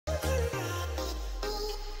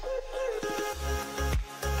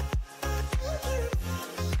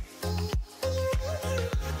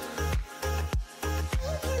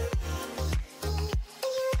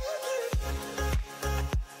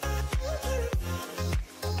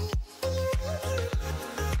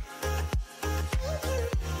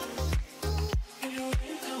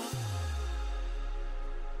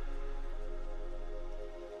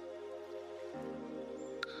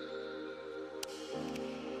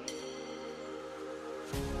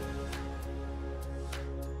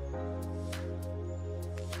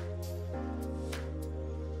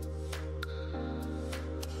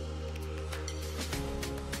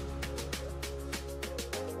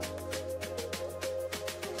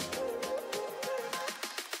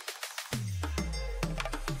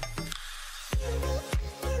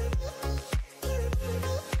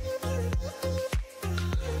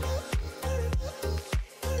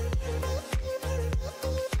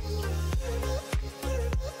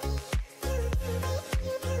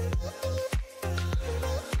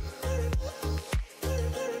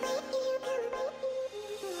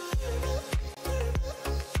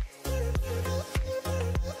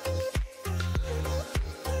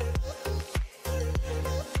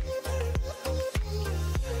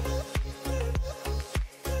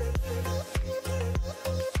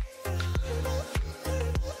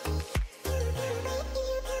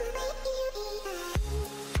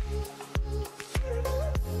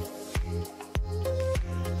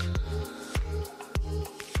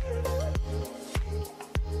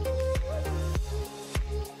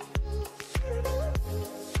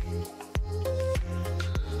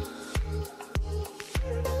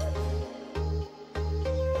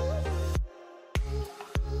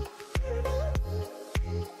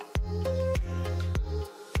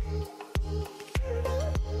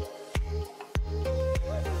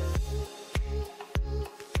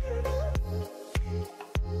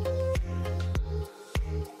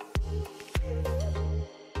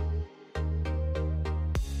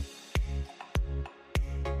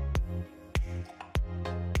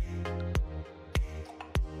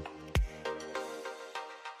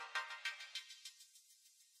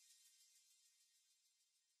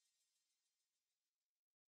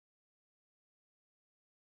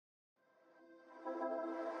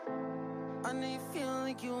feel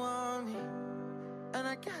like you want me, and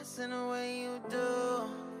I guess in a way you do.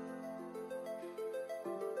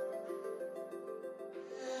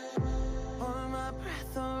 Holding my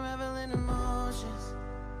breath, unraveling emotions.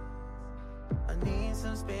 I need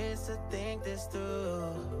some space to think this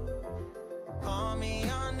through. Call me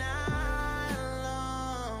all night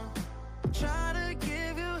long. Try to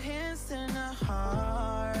give you hints and a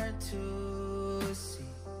hard to see.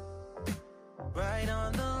 Right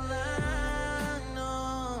on the line,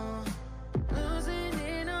 no. Losing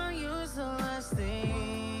it on you's the last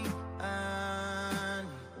thing I need.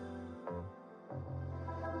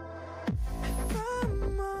 If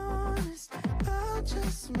I'm honest, I'll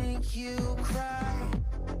just make you cry.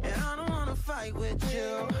 And I don't wanna fight with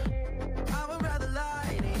you, I would rather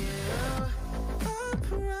lie to you. I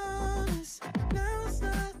promise, now's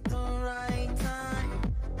not the right time.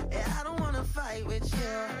 Yeah, I don't wanna fight with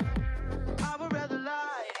you, I would rather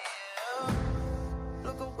lie to you.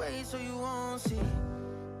 Look away so you won't see,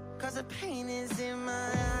 cause the pain is in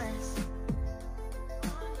my eyes.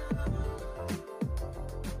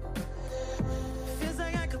 Feels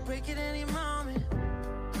like I could break it any moment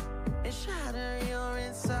and shatter your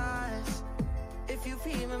insides. If you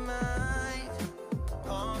feel my mind,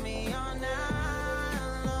 call me all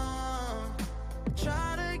night long.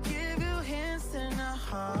 Try to give you hints and a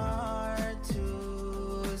hard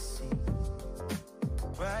to see.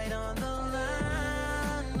 Right on the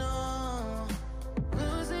line, no.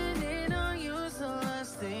 Losing it on you's the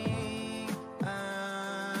last thing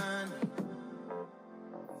I need.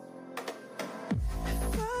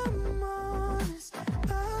 If I'm honest,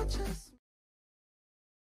 I'll just...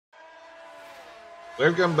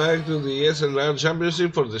 Welcome back to the SLR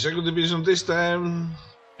Championship for the second division this time,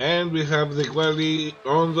 and we have the quali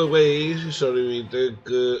on the way. Sorry, it took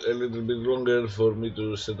a little bit longer for me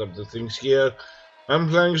to set up the things here. I'm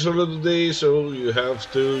flying solo today, so you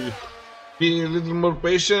have to be a little more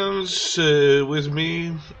patient with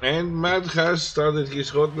me. And Matt has started his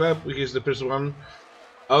hot lap. He's the first one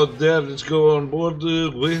out there. Let's go on board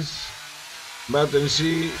with Matt and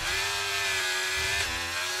see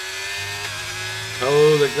how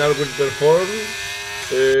the car will perform.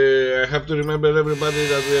 I have to remember everybody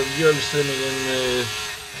that we are dual streaming in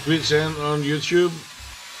Twitch and on YouTube.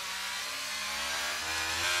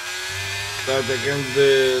 That I can't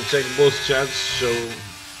check both chats, so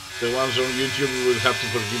the ones on YouTube will have to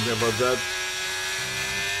forgive me about that.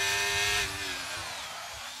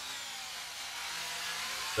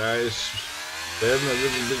 Guys, they're a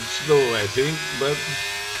little bit slow, I think, but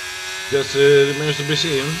just remains to be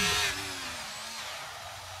seen.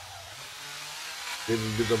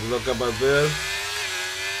 Little bit of lock up out there.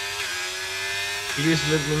 Please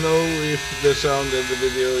let me know if the sound and the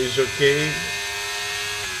video is okay.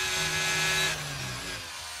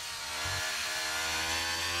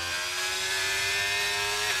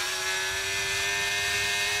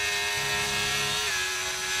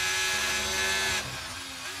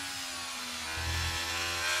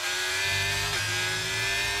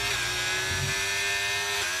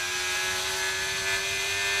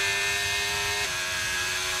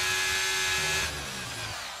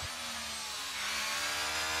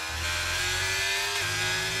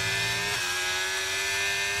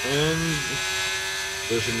 And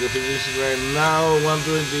pushing the finish right now,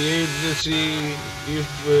 128. Let's see if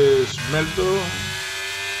Smelto.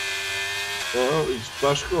 Oh, it's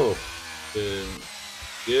Basco.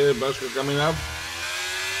 Yeah, Basco coming up.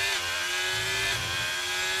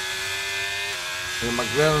 And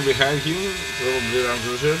McLaren behind him, probably Land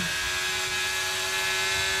Cruiser.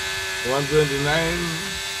 129.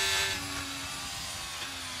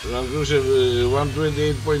 Land Cruiser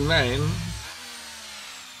 128.9.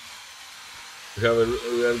 We are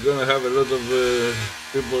going to have a lot of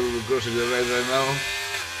people crossing the line right now.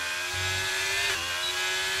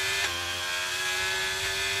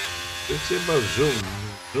 Let's see about Zoom.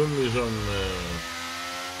 Zoom is on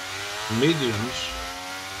mediums.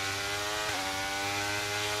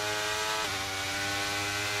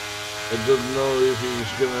 I don't know if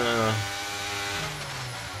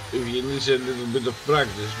he needs a little bit of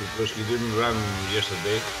practice because he didn't run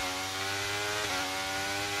yesterday.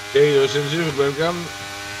 Hey, Yosenji, welcome.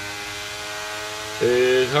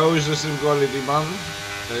 How is the stream quality, man?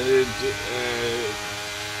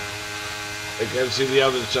 I can see the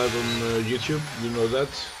other chat on YouTube, you know that.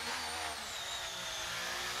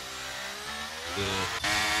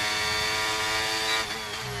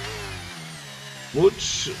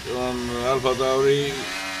 Mooch on Alpha Tauri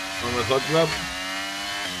on the hot lap.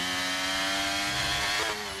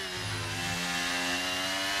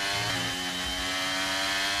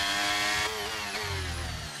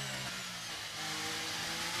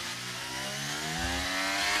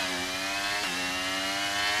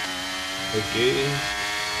 Okay.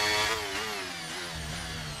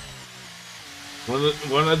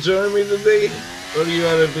 Wanna join me today? Or you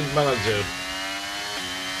are a pit manager?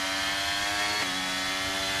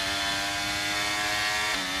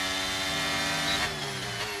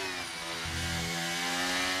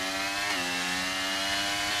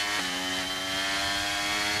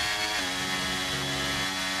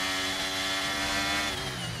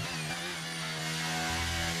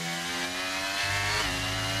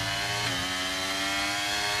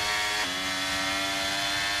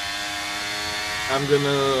 I'm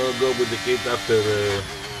gonna go with the kit after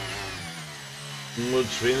Much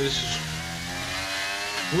finish.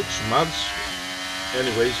 Much much.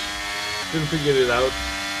 Anyways, still figure it out.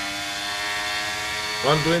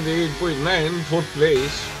 128.9, fourth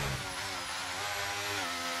place.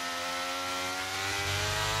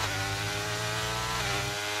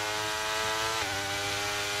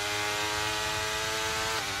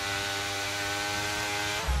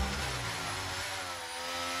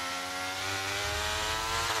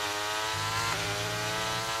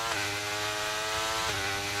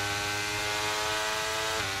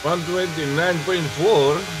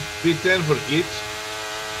 $129.4, P10 for kids.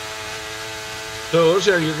 So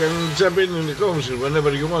also you can jump in the comments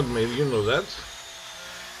whenever you want, mate, you know that.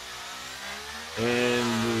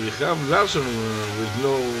 And we have Larson with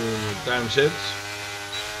no time sets.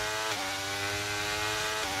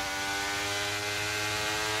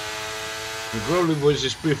 The Crowley Boys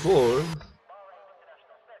is P4.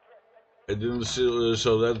 I didn't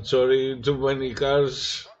saw that, sorry, too many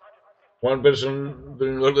cars. One person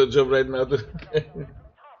doing all the job right now.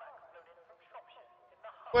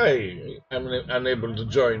 Why I'm unable to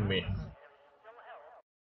join me?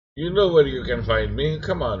 You know where you can find me.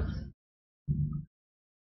 Come on.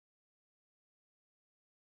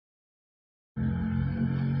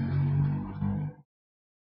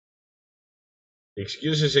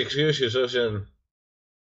 Excuses, Ocean.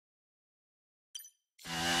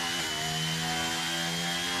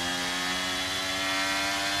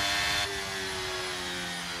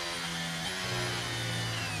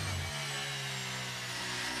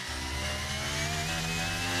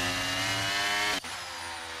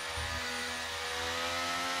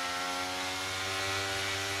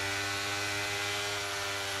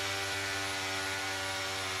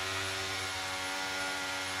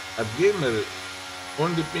 At Gamer,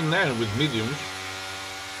 only P9 with mediums.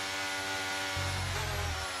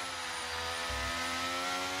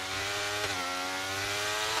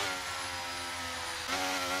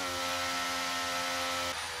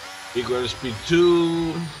 Equals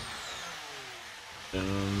P2.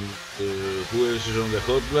 And who else is on the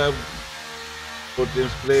hot lap?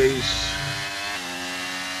 14th place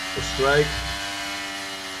for strike.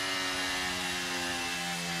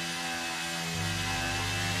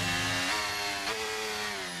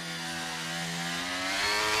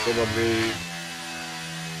 Probably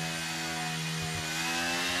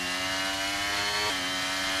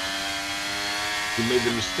he made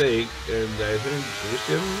a mistake, and I think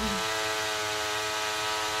Christian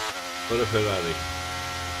or a Ferrari.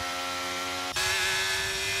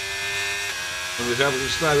 And we have the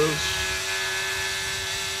styles.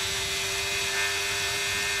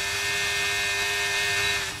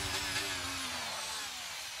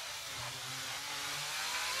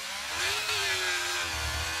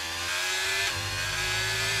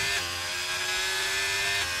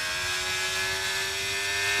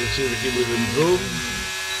 Let's see if he will improve.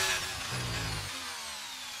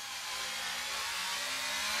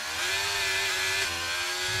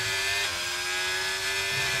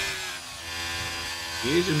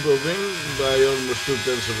 He is improving by almost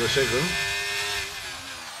 2/10 of a second.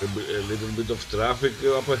 A little bit of traffic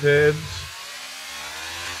up ahead.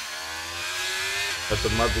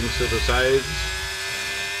 Aston Martin's to the sides.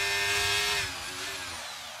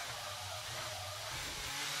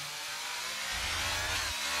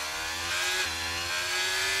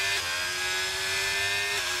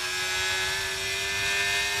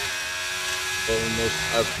 Almost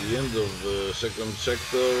at the end of the second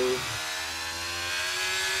sector.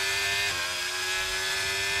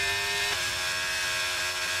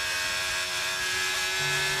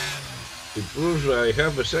 It proves I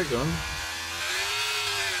have a second.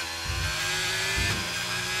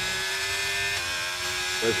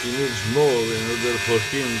 But he needs more in order for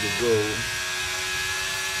him to go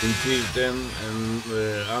in T10 and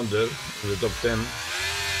under, in the top 10.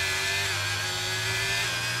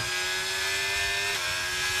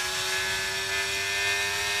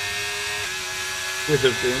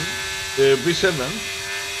 P13, B7.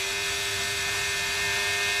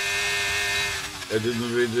 I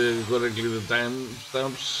didn't read correctly the time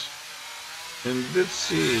stamps. And let's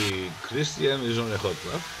see, Christian is on a hot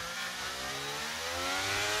lap.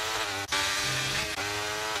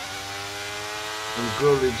 And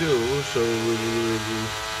Crowley too, so we'll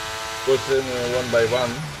put them one by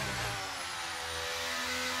one.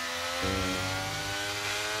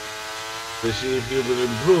 To see if he will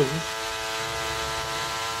improve.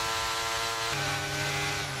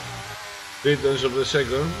 3/10 of the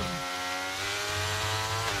second.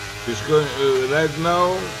 He's going right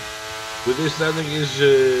now. With this standing is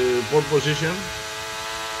pole position,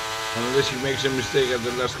 unless he makes a mistake at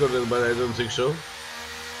the last corner, but I don't think so.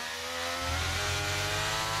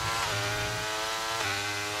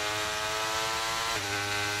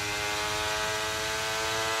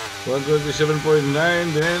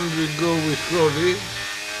 $127.9, then we go with Crowley.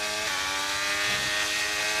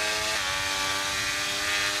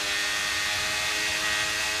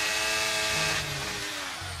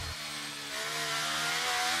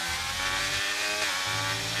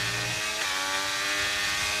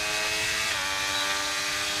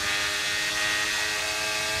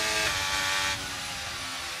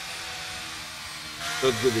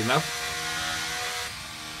 Not good enough.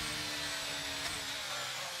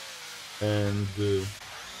 And the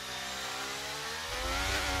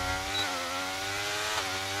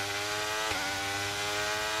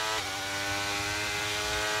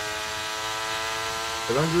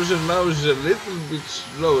Land Cruiser now is a little bit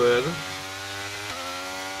slower.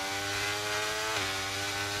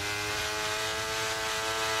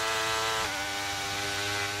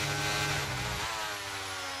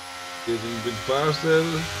 Getting a bit faster.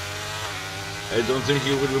 I don't think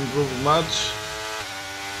he will improve much.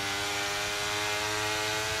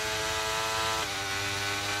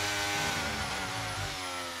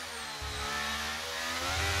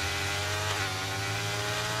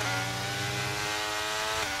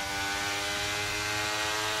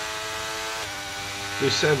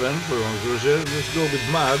 P7 for Land Cruiser. Let's go with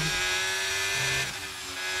Mad.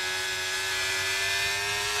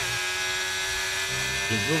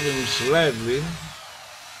 Improving slightly.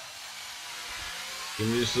 He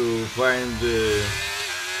needs to find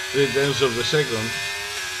 3/10 of the second.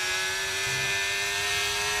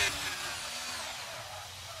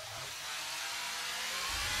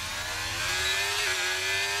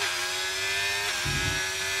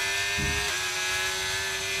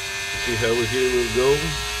 See how he will go.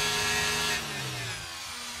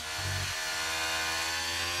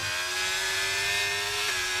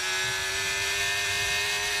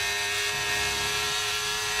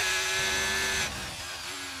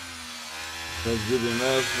 Not good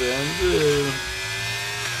enough, and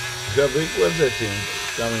have equals, I think,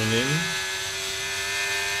 coming in.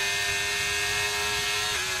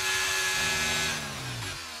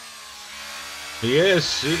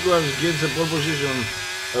 Yes, equals gets the pole position.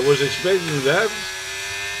 I was expecting that.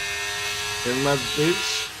 And Matt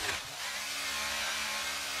Pitts.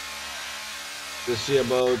 Let's see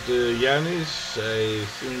about Yanis. I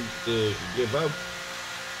think he gave up.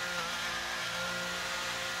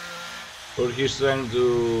 Or he's trying to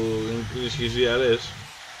increase his VRS.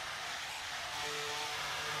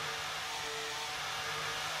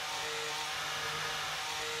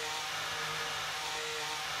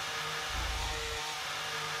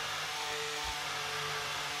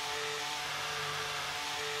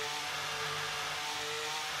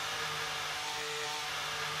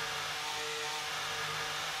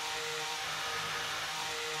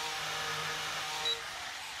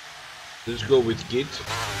 Let's go with Kit.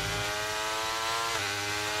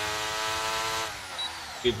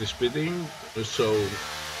 Kit is speeding, so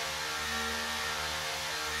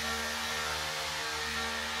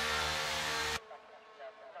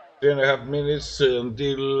 3.5 minutes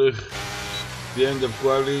until the end of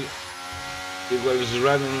quali. He was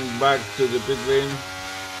running back to the pit lane.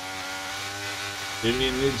 He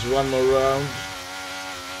needs one more round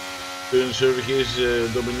to ensure his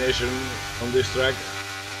domination on this track.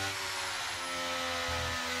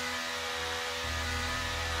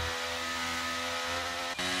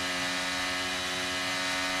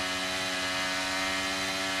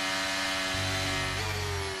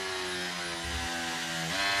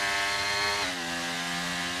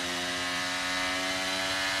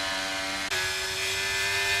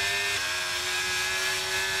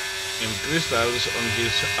 And Crystals on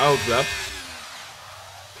his outlap.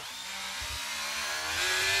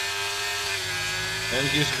 And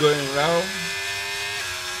he's going now.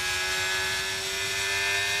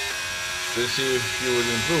 Let's see if he will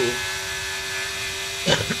improve.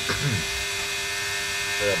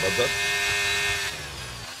 Sorry about that.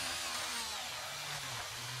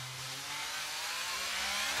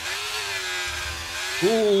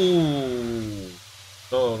 Ooh.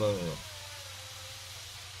 No, no, no.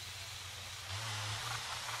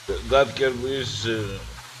 That curve is,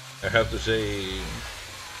 I have to say,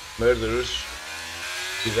 murderous.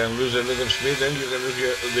 You can lose a lot of speed and you can lose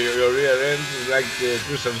your rear end like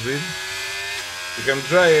Crystal did. You can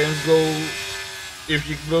try and go, if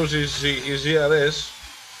he closes his ERS,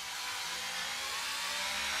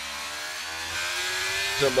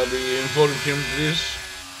 somebody inform him please.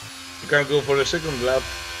 You can go for a second lap.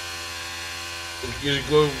 If he's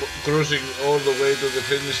cruising all the way to the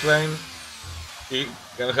finish line, he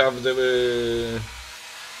can have the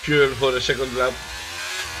fuel for a second lap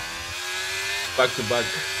back to back.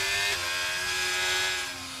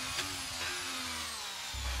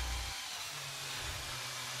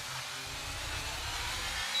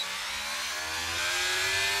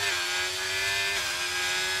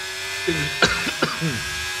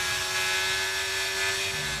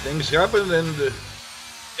 Things happen and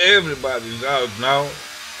everybody's out now.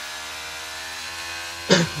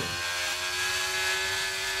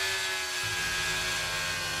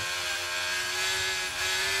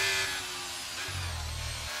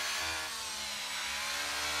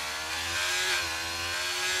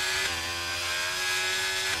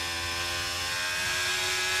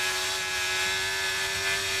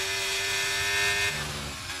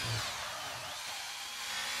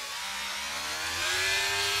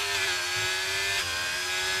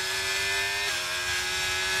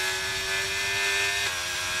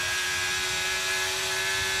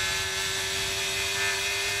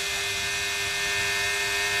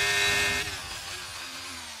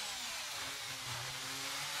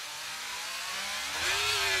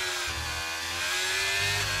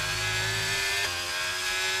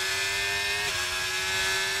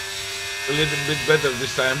 A little bit better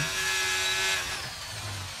this time.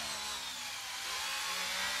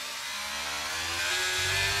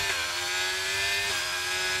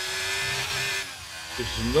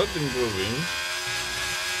 It's not improving.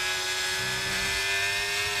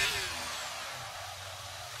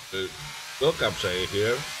 No capside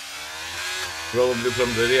here. Probably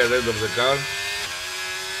from the rear end of the car.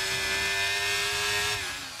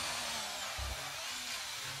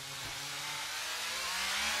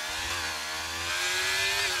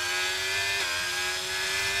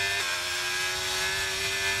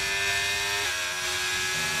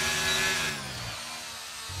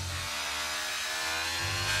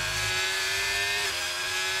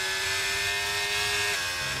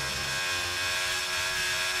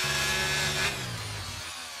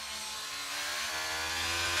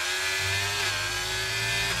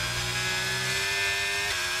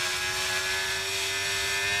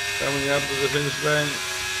 Coming up to the finish line.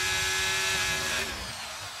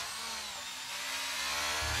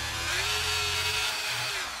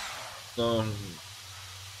 No,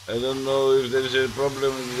 I don't know if there is a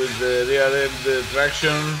problem with the rear end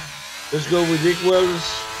traction. Let's go with equals.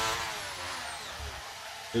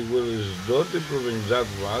 Equal is not improving that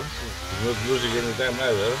much. It's not losing any time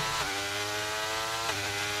either.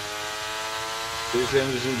 Christian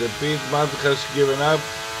is in the pit. Matt has given up.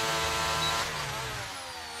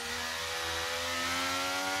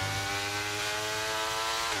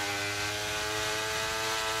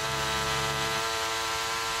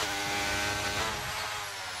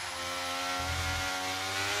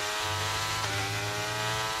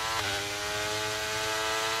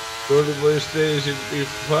 Golden Boy stays in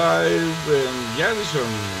P5 and Giannis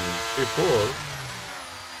on P4.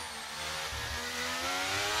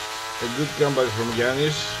 A good comeback from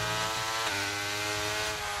Giannis.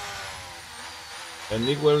 And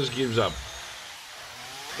Nicholas gives up.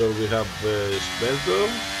 So we have Smelto.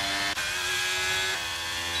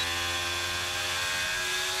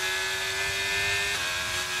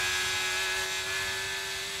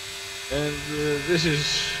 And this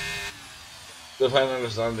is the final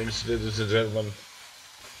standings, ladies and gentlemen.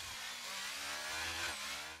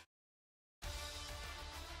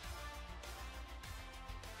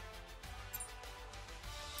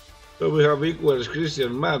 So we have equals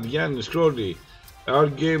Christian, Matt, Giannis, Crowley, our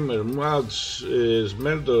gamer, Mats,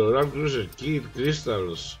 Smelto, Ralph Cruiser, Kid,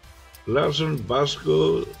 Crystals, Larson,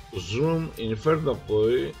 Basco, Zoom, Inferno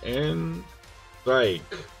Koi, and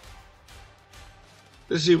Strike.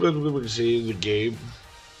 Let's see what we will see in the game.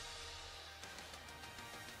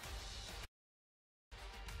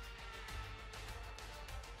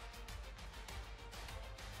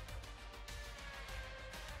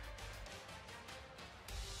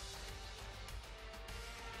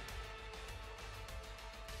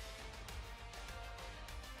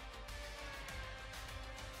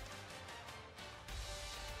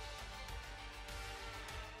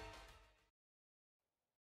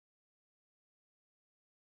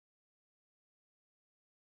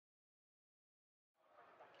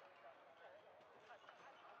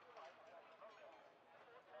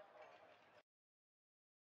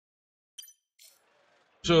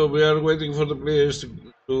 So we are waiting for the players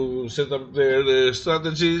to set up their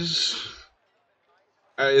strategies.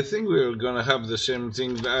 I think we're gonna have the same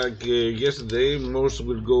thing like yesterday. Most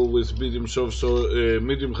will go with medium softs or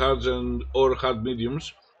medium hards and or hard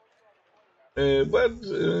mediums, but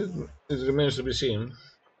it remains to be seen.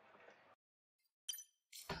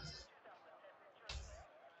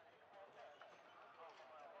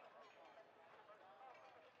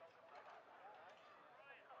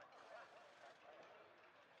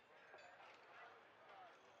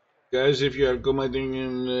 Guys, if you are commenting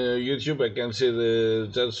in YouTube, I can see the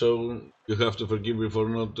chat, so you have to forgive me for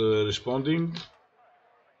not responding.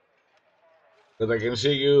 But I can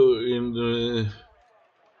see you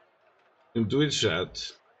in Twitch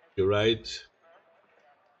chat. You're right.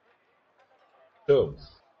 So,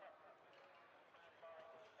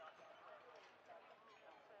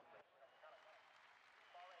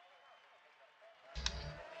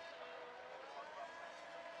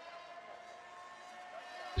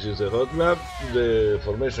 this is the hot lap, the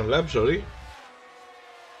formation lap, sorry.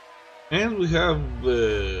 And we have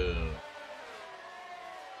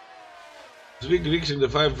 3 Greeks in the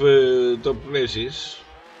 5 top places.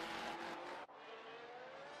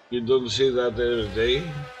 You don't see that every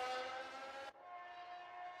day.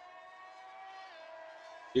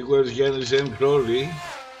 Equals Giannis and Crowley.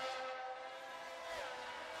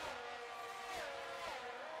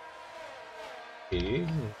 Okay.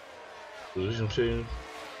 Position change.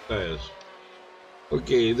 Tires.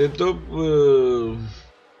 Okay, the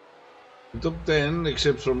top 10,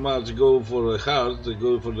 except for March, go for a hard, they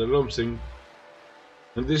go for the long thing.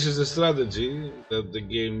 And this is the strategy that the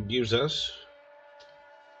game gives us.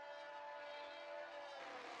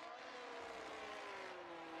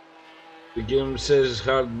 The game says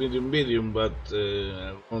hard, medium, medium, but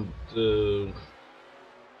I won't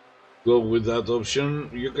go with that option.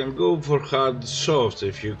 You can go for hard soft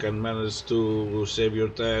if you can manage to save your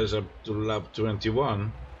tires up to lap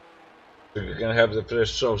 21. So you can have the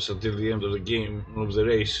fresh softs until the end of the game, of the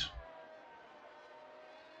race.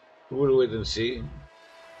 We'll wait and see.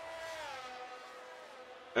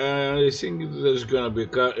 I think there's gonna be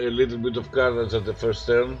a little bit of carnage at the first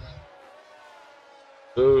turn.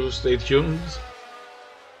 So stay tuned.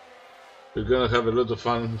 We're gonna have a lot of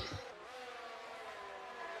fun.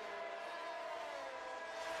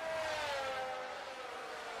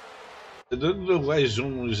 I don't know why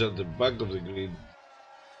Zoom is at the back of the grid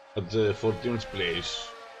at the 14th place.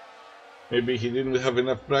 Maybe he didn't have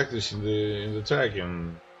enough practice in the track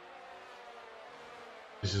and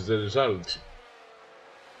this is the result.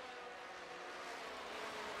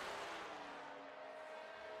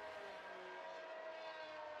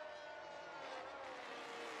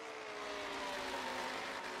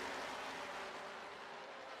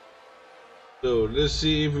 So let's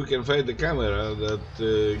see if we can find the camera that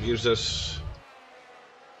gives us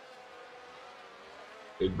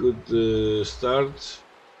a good start.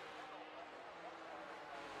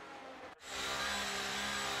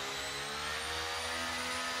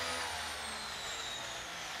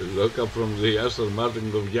 The lockup from the Aston Martin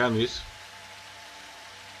of Giannis.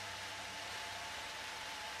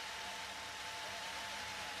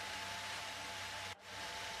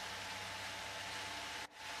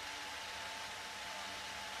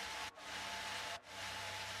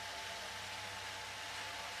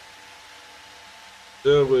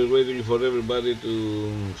 So we're waiting for everybody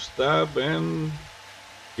to stop, and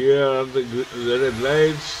here are the red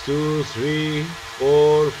lights, 2, 3,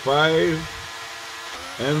 4,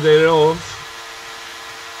 5, and they're off.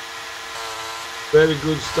 Very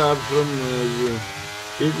good start from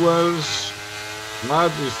Equals.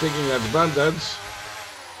 Matt is taking advantage.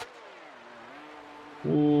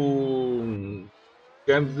 Ooh,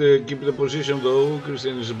 can't keep the position though.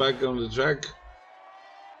 Christian is back on the track.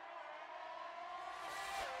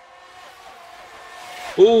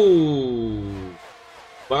 Ooh,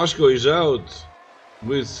 Vasco is out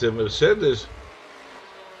with a Mercedes.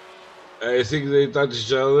 I think they touched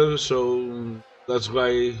each other, so that's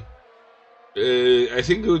why. I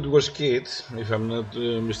think it was Kit, if I'm not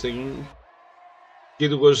mistaken.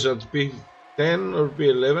 Kit was at P10 or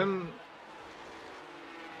P11.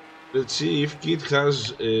 Let's see if Kit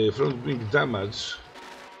has front wing damage.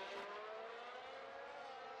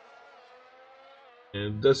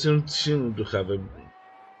 It doesn't seem to have a.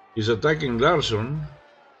 He's attacking Larson.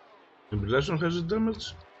 Maybe Larson has a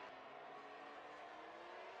damage?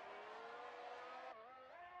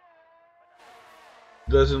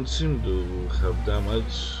 Doesn't seem to have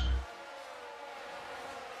damage.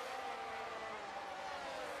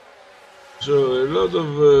 So a lot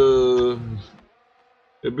of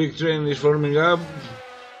a big train is forming up.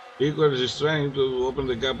 Equals is trying to open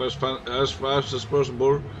the gap as fast as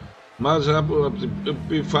possible. Match up to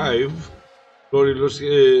P5. Crowley lost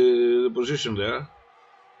the position there.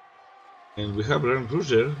 And we have Land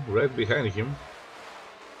Cruiser right behind him,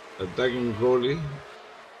 attacking Crowley.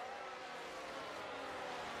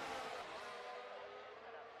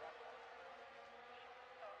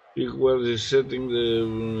 Equals is setting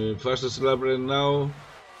the fastest lap right now.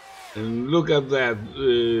 And look at that,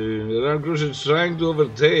 Land Cruiser is trying to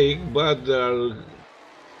overtake, but there are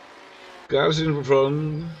cars in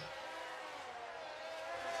front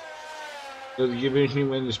not giving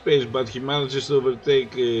him any space, but he manages to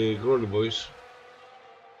overtake Crowley boys.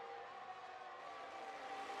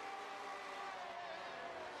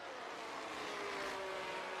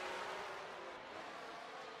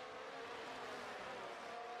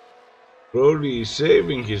 Crowley is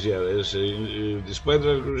saving his ERS, despite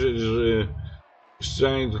Land Cruiser is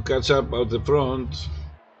trying to catch up out the front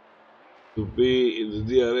to be in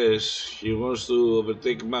the DRS. He wants to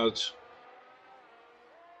overtake Matt,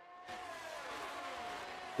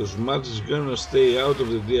 because Matt is gonna stay out of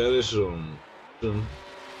the DRS zone soon.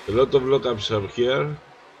 A lot of lockups are here.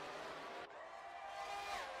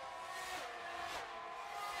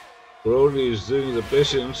 Crowley is doing the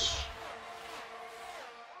patience.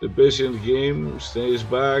 The patient game, stays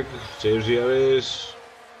back, saves DRS.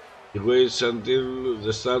 He waits until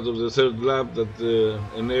the start of the third lap that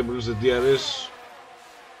enables the DRS.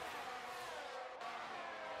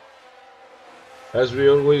 As we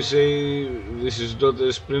always say, this is not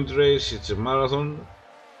a sprint race, it's a marathon.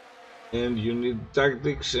 And you need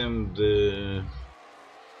tactics and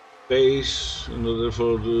pace in order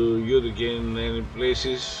for you to gain any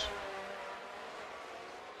places.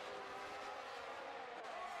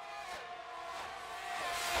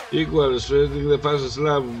 Equals setting the fastest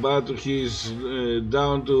lap, but he's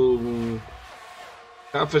down to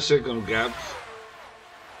half a second gap.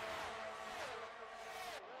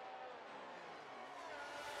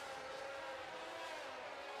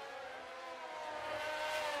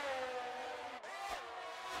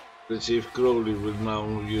 Let's see if Crowley will now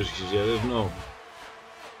use his ERS. No,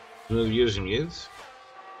 he's not using it.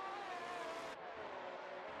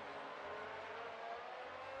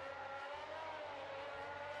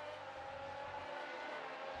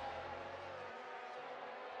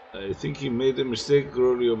 I think he made a mistake,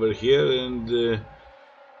 Crowley, over here, and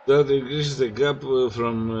that increases the gap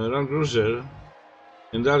from Land Cruiser,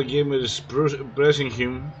 and our gamer is pressing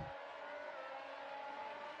him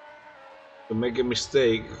to make a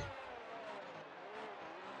mistake.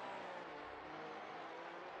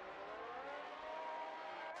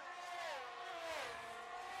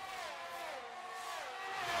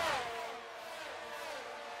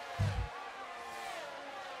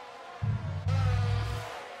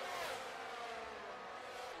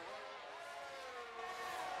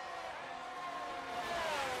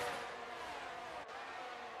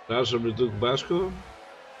 Russell took Basco.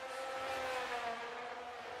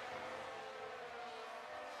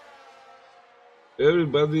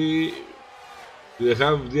 Everybody, they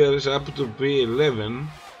have DRS up to P11,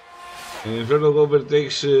 and Inferno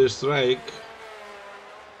overtakes Strike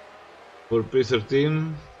for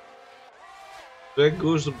P13. Strike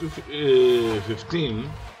goes to P15.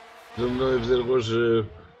 Don't know if there was a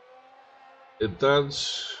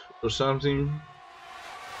touch or something.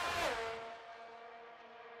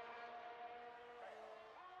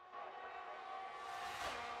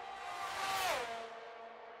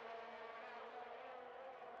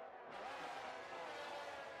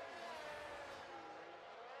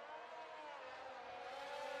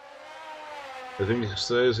 I think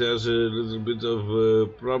Styles has a little bit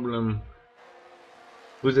of problem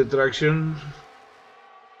with the traction.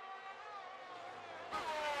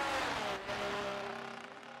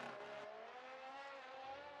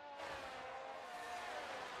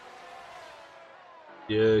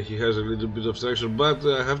 Yeah, he has a little bit of traction, but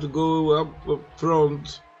I have to go up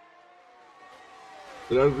front.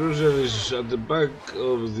 The Land Cruiser is at the back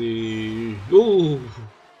of the... Ooh!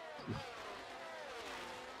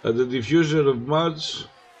 At the diffuser of March.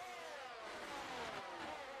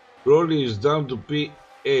 Crowley is down to P8.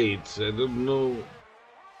 I don't know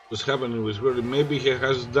what's happening with Crowley. Maybe he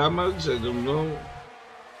has damage, I don't know.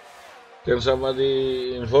 Can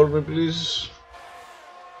somebody inform me, please?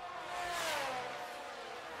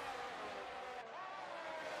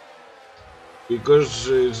 Because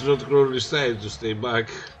it's not Crowley's style to stay back.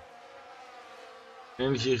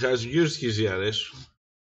 And he has used his ERS.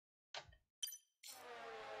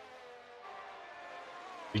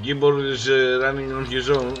 The keyboard is running on his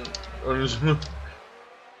own.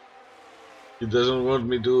 He doesn't want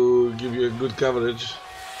me to give you a good coverage.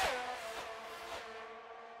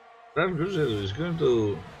 Land Cruiser is going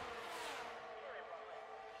to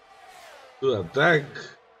attack.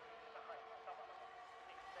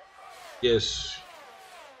 Yes.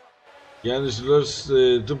 Giannis lost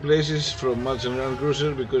 2 places from match and Land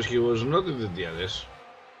Cruiser because he was not in the DRS.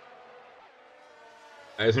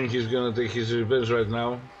 I think he's gonna take his revenge right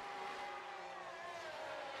now.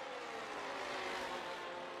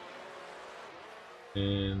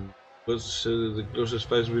 And what's the closest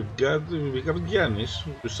fight we've got? We have Giannis,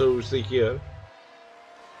 so we stay here.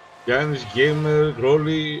 Giannis, Gamer,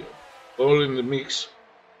 Crowley, all in the mix.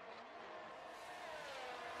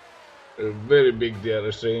 A very big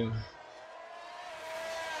DRS train.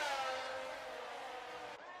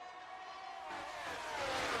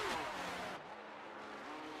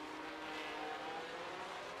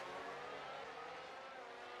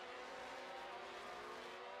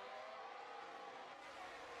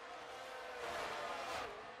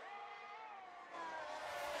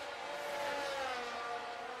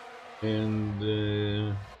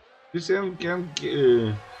 And Christian can't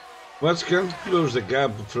close the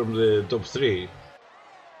gap from the top 3,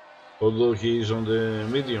 although he is on the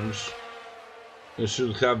mediums. He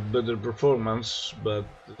should have better performance, but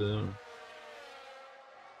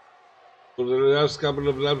for the last couple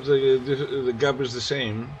of laps the gap is the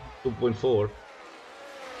same, 2.4.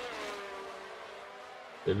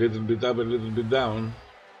 A little bit up, a little bit down.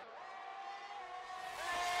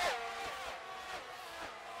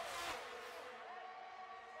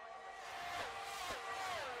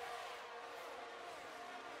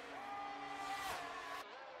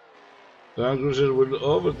 Land Cruiser will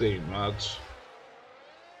overtake Mats.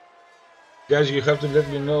 Guys, you have to let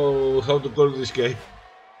me know how to call this guy.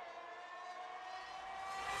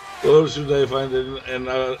 Or should I find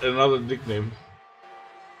another nickname?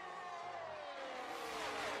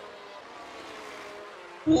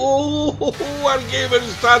 Whoa! One gamer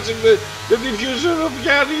is touching the diffuser of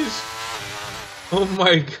Giannis! Oh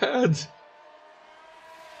my god!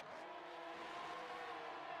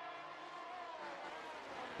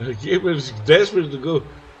 The gamer is desperate to go.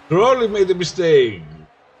 Crowley made a mistake.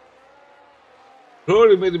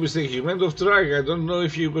 He went off track. I don't know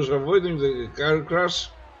if he was avoiding the car crash.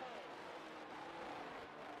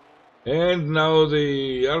 And now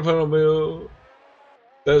the Alfa Romeo.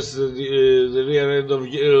 That's the rear end of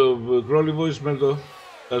Crowley Voice, Mendo.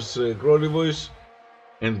 That's Crowley Voice.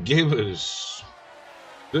 And Gamer is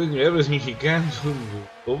doing everything he can to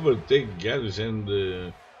overtake Giannis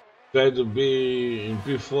and try to be in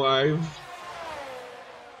P5.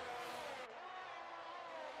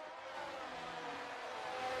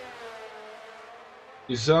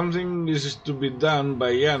 If something is to be done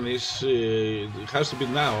by Giannis, it has to be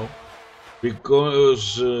now,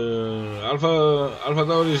 because Alpha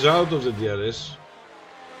Tower is out of the DRS.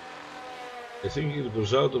 I think it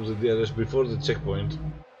was out of the DRS before the checkpoint.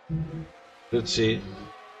 Let's see.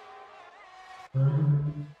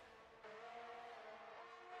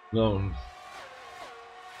 No,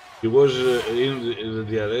 he was in the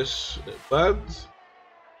DRS, but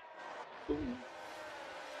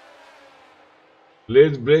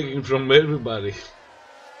late braking from everybody.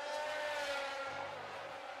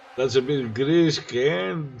 That's a bit risk,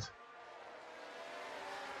 and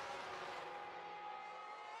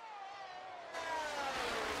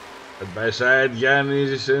by side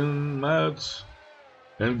Giannis and Mats,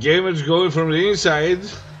 and Gamer's going from the inside.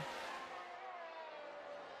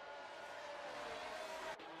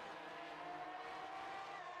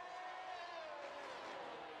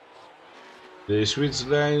 They switch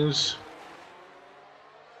lines,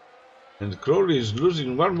 and Crowley is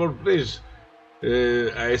losing one more place.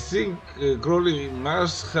 I think Crowley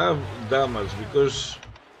must have damage because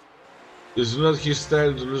it's not his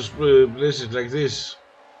style to lose places like this.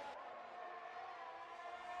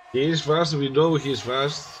 He is fast, we know he is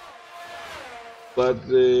fast, but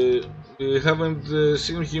we haven't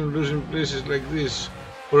seen him losing places like this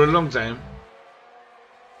for a long time.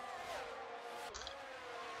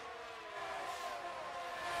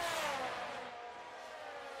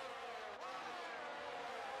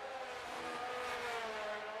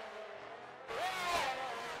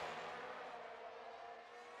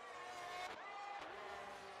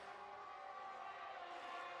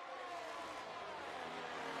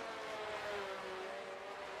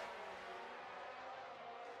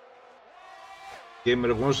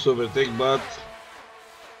 Gamer wants to overtake, but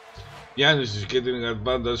Giannis is getting an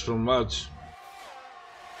advantage from Mats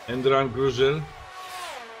and Land Cruiser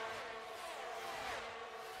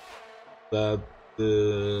that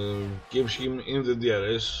keeps him in the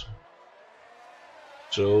DRS.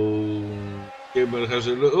 So Gamer has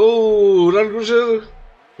a look. Oh, Land Cruiser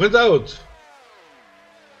went out.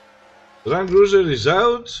 Land Cruiser is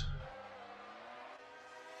out.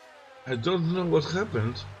 I don't know what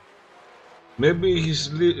happened. Maybe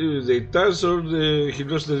they touched or he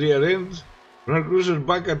lost the rear end. Land Cruiser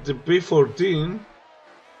back at the P14.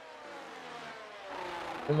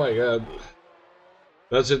 Oh my god.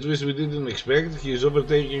 That's a twist we didn't expect. He's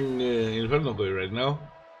overtaking Inferno Boy right now.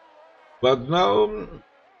 But now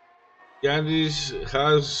Yanis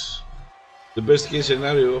has the best case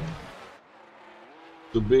scenario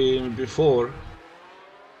to be in P4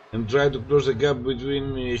 and try to close the gap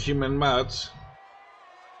between him and Matt.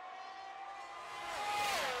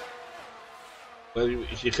 But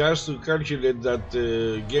he has to calculate that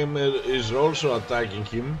Gamer is also attacking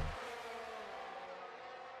him.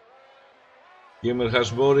 Gamer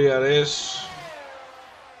has more ERS.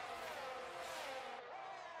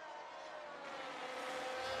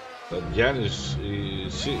 But Giannis,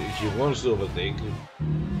 he wants to overtake.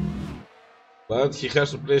 But he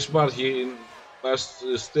has to play smart. He must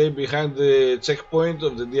stay behind the checkpoint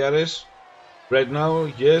of the DRS. Right now,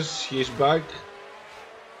 yes, he's back.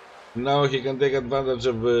 Now he can take advantage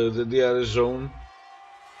of the DRS zone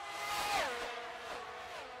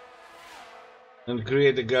and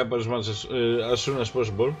create a gap as soon as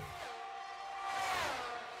possible.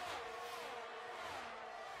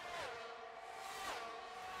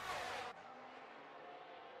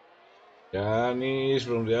 Giannis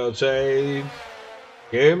from the outside.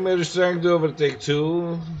 Gamer is trying to overtake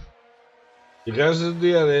too. He has the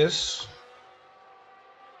DRS.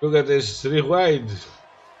 Look at this, 3 wide.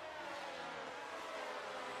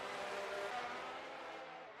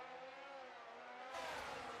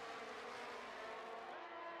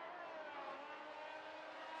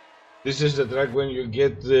 This is the track when you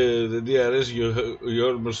get the DRS, you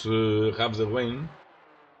almost have the win.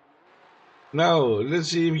 Now, let's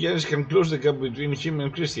see if Giannis can close the gap between him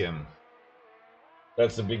and Christian.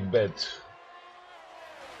 That's the big bet.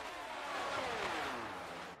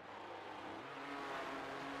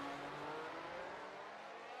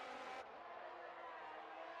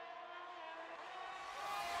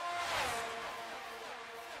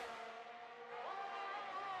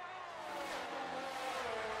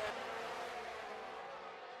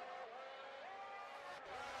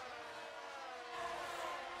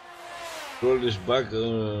 Roll is back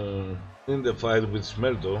in the fight with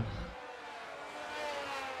Smelto.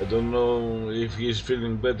 I don't know if he's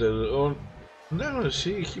feeling better or no. I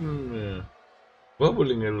see him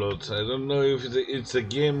wobbling a lot. I don't know if it's a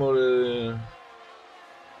game or a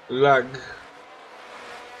lag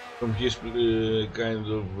from his kind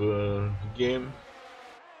of game.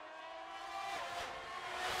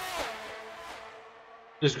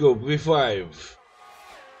 Let's go P5.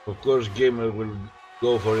 Of course, Gamer will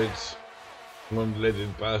go for it. Won't let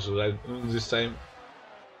it pass right this time.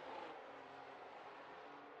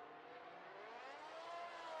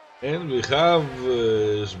 And we have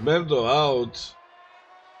Smerto out.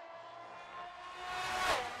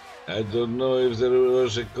 I don't know if there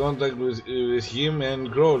was a contact with him and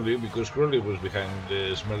Crowley, because Crowley was behind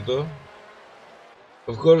Smerto.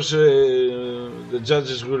 Of course, the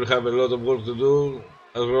judges will have a lot of work to do,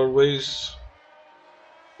 as always.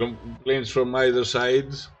 Complaints from either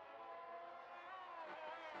side.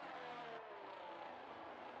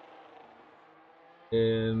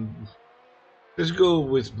 And let's go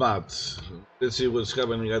with Matt. Let's see what's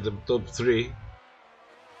happening at the top 3.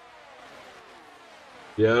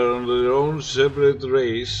 They are on their own separate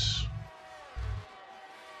race.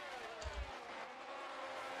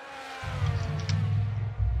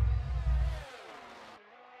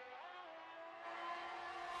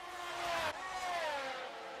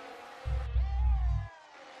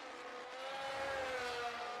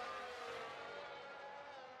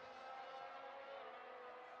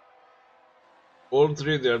 All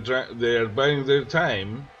 3 they are buying their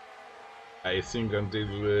time, I think, until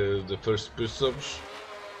the first pit stops.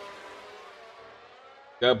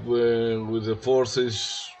 Gap with the 4th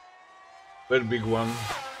is very big one,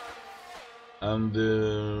 and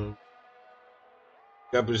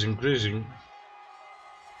gap is increasing.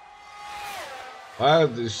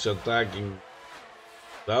 But is attacking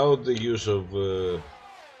without the use of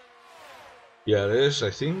ERS,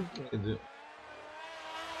 I think.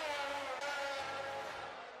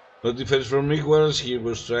 No defense from equals. He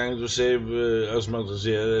was trying to save as much of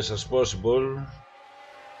ERS as possible.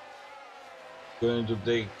 Going to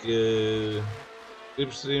take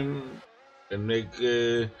Slipstream and make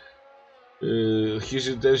his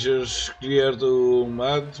intentions clear to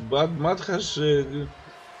Matt, but Matt has to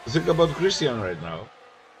think about Christian right now.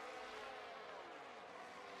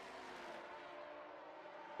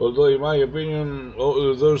 Although in my opinion,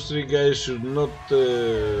 those 3 guys should not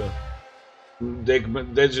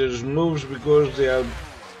dangerous moves because they are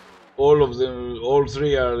all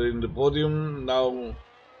three are in the podium. Now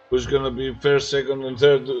who's gonna be first, second and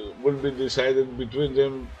third will be decided between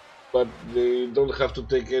them, but they don't have to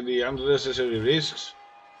take any unnecessary risks.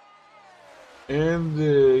 And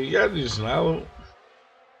Yanis now.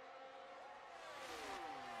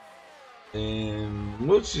 And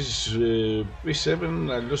Moods is P7.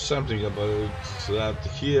 I lost something about that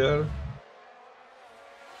here.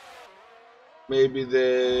 Maybe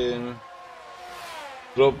the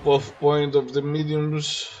drop off point of the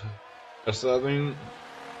mediums are starting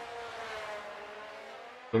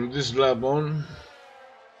from this lap on.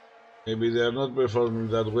 Maybe they are not performing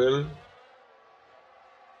that well.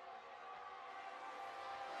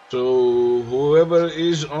 So whoever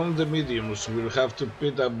is on the mediums will have to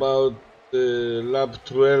pit about lap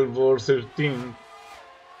 12 or 13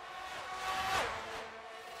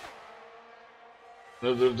 in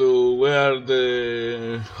order to wear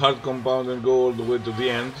the hard compound and go all the way to the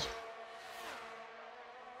end.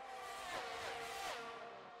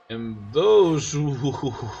 And those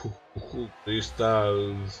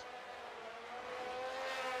crystals,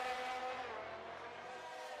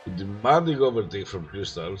 demanding overtake from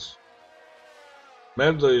crystals.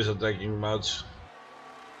 Merdo is attacking much.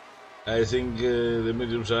 I think the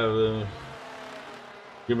mediums are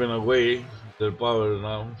giving away their power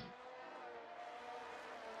now.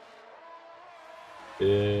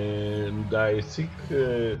 And I think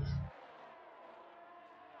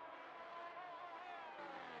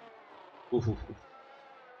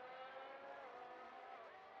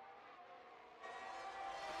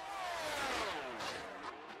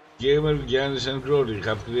Gamer, Giannis and Glory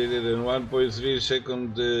have created a 1.3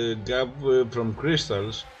 second gap from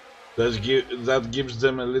crystals that gives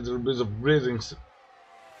them a little bit of breathing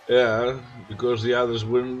air because the others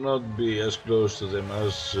will not be as close to them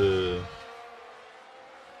as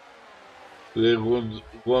they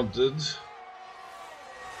wanted.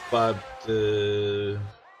 But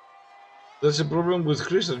that's a problem with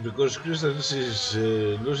Crystals because Crystals is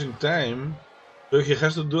losing time, so he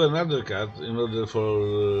has to do an undercut in order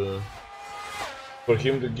for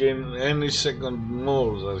him to gain any second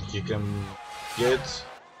more that he can get.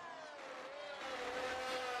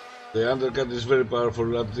 The undercut is very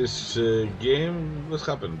powerful at this game. What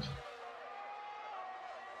happened?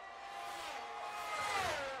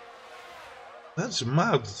 That's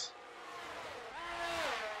mad.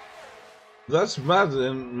 That's mad,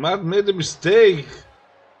 and Matt made a mistake.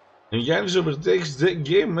 And Giannis overtakes the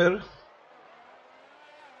gamer.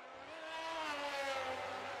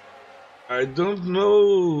 I don't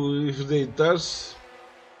know if they touched.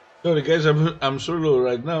 Sorry guys, I'm solo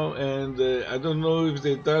right now, and I don't know if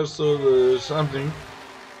they touched or something,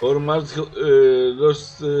 or Matt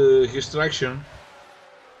lost his traction.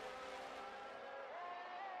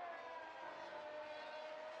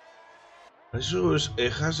 I saw a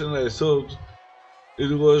Haas and I thought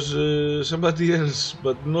it was somebody else,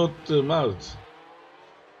 but not Mart.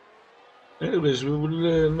 Anyways, we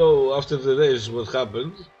will know after the race what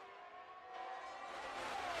happened,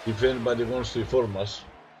 if anybody wants to inform us.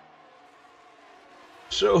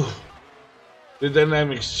 So, the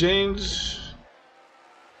dynamics change.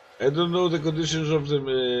 I don't know the conditions of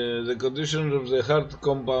the hard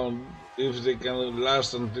compound, if they can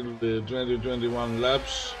last until the 2021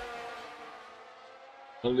 laps.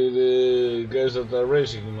 Only the guys that are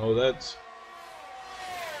racing know that.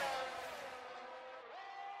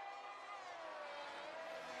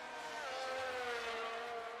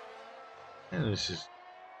 And this is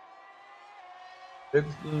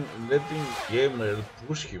letting Gamer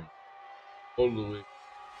push him all the way.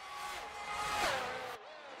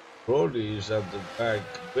 Brody is at the back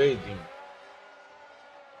waiting.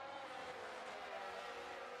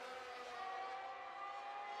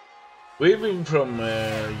 Waving from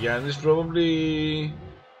Giannis, probably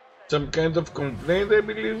some kind of complaint, I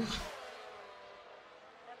believe.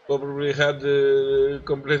 Probably had a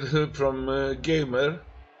complaint from Gamer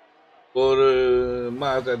or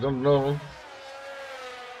Matt, I don't know.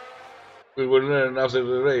 We will learn after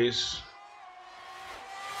the race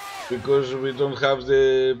because we don't have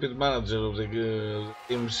the pit manager of the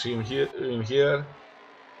teams in here.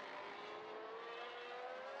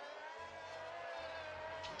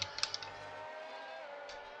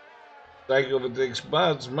 Like overtakes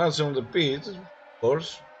Mats on the pit, of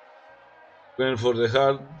course, going for the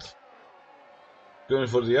hard, going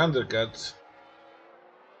for the undercut.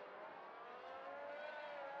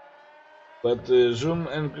 But Zoom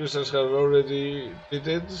and Crystals have already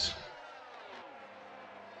pitted.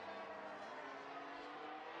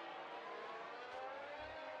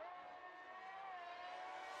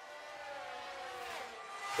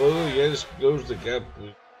 Oh yes, close the gap.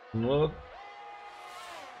 Not.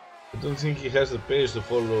 I don't think he has the pace to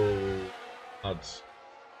follow Mats.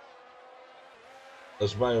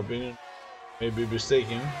 That's my opinion. Maybe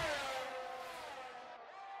mistaken.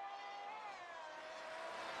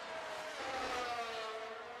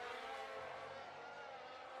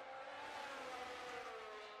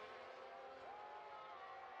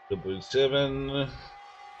 .7.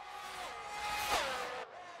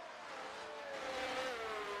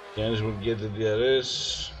 Janis will get the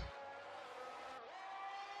DRS.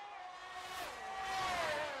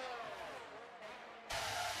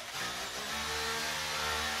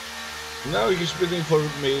 Now he's speeding for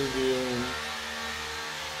medium.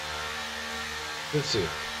 Let's see.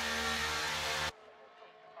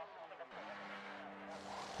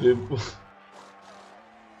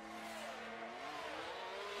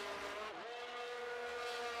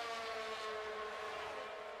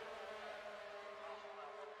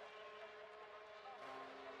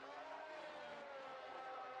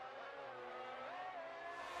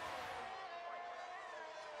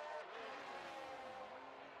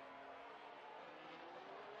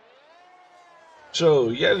 So,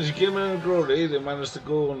 Yanis Gilman and Crowley, they managed to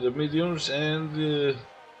go on the mediums and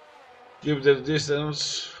keep their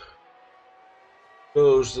distance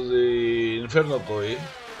close to the Inferno Koi,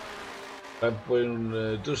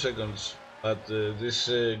 5.2 seconds, but this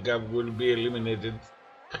gap will be eliminated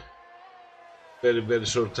very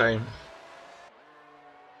short time.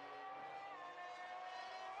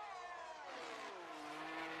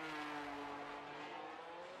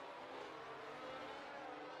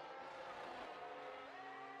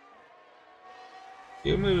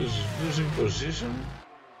 Gamer is losing position.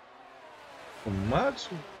 Much,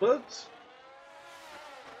 but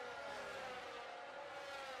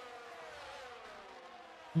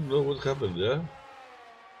I don't know what happened there.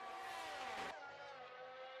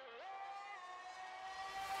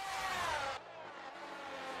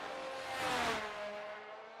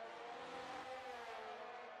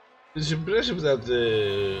 It's impressive that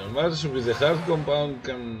Mars with the hard compound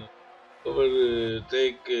can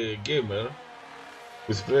overtake Gamer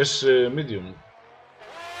with fresh medium.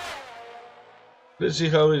 Let's see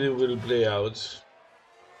how it will play out.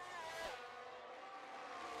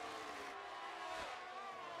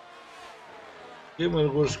 Gamer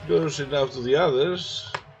was close enough to the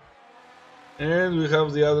others, and we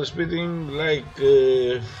have the others speeding like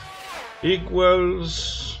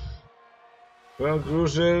equals. Ground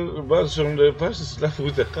Cruiser, but on the fastest lap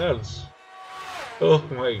with the cards. Oh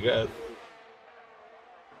my god.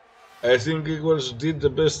 I think Equals did the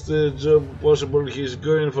best job possible. He's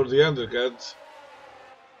going for the undercut.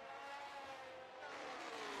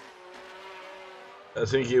 I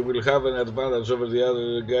think he will have an advantage over the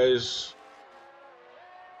other guys.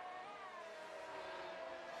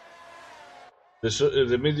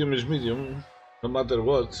 The medium is medium, no matter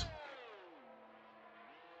what.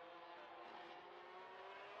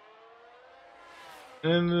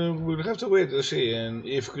 And we'll have to wait to see and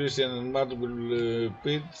if Christian and Matt will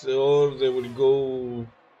pit or they will go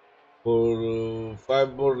for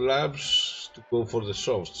 5 more laps to go for the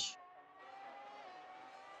softs.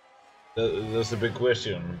 That's the big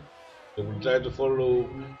question. They will try to follow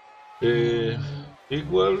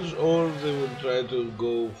equals or they will try to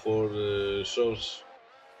go for softs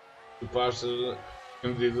to pass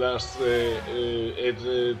in the last 8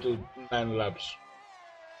 to 9 laps.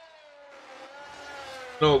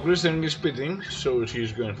 No, Christian is pitting, so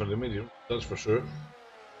he's going for the medium, that's for sure.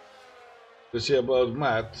 Let's see about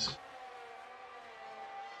Matt.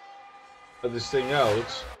 Matt is staying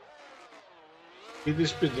out. He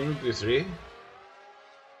is pitting P3.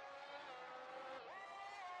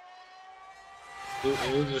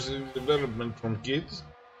 Interesting development from Kid.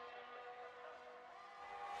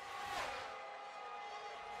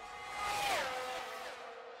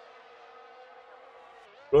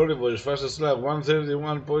 Rory was fastest lap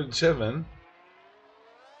 131.7.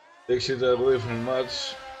 Takes it away from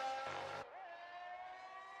Matt.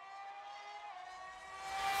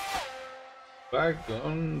 Back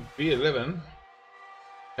on P11.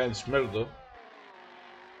 And Smerdo.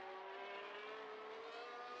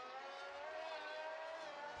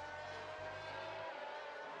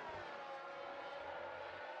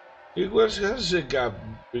 Equals has a gap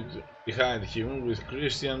behind him, with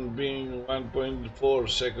Christian being 1.4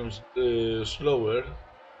 seconds slower.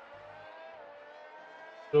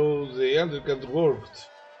 So the undercut worked,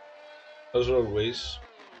 as always.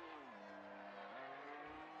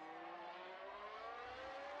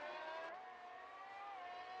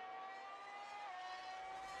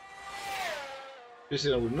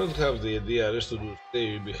 Christian will not have the DRS to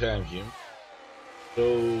stay behind him. So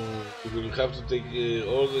we will have to take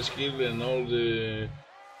all the skill and all the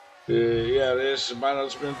ERS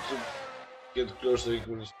management to get close to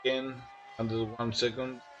equal scan under 1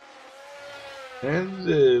 second. And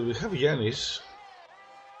we have Yanis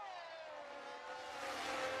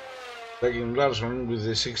tagging Larson with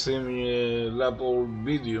the 16 lap old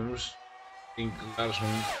mediums. I think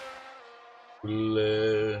Larson will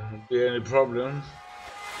be any problem.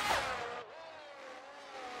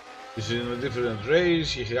 He's in a different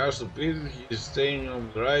race, he has to pit, he's staying on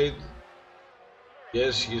the right.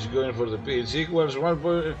 Yes, he's going for the pitch. Equals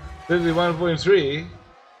 31.3.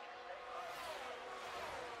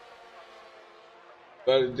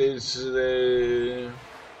 Validates the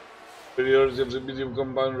priority of the medium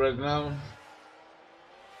compound right now.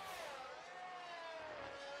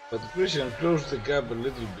 But Christian closed the gap a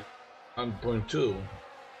little bit, 1.2.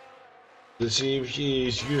 Let's see if he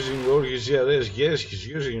is using all his ERS. Yes, he's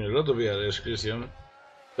using a lot of ERS, Christian.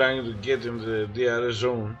 Trying to get in the DRS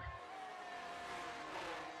zone.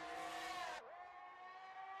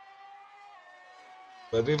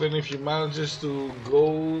 But even if he manages to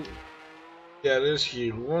go DRS,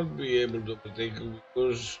 he won't be able to overtake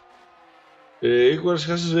because Equals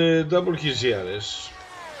has double his ERS.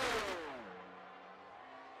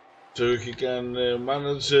 So he can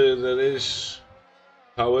manage the race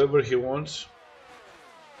however he wants.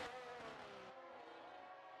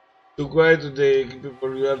 Too quiet today,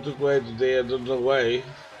 people, you are too quiet today, I don't know why.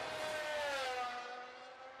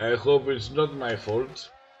 I hope it's not my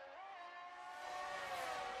fault.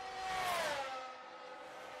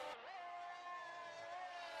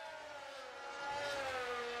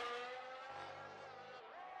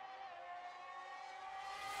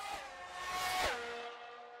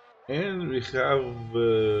 And we have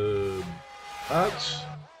match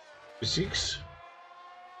 6.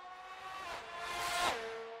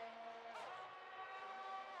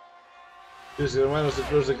 Mr. managed to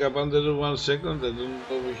close the gap under 1 second. I don't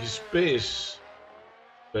know if his pace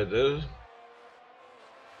better.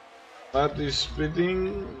 Matt is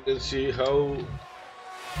speeding. Let's see how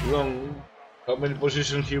long, how many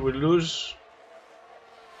positions he will lose.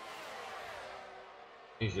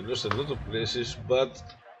 He lost a lot of places, but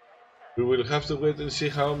we will have to wait and see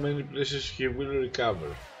how many places he will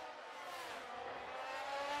recover.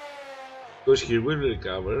 Because he will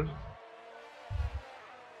recover.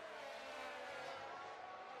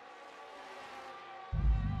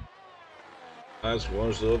 Matt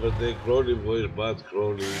wants to overtake Crowley, boys, but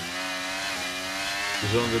Crowley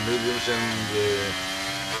is on the mediums and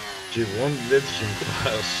he won't let him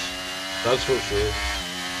pass. That's for sure.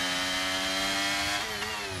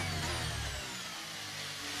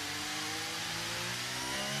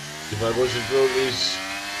 If I was in Crowley's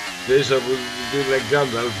place, I would be like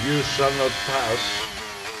Gandalf, you shall not pass.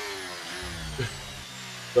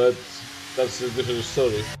 But that's a different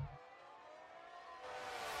story.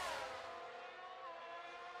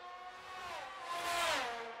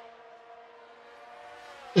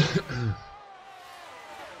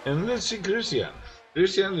 And let's see Christian.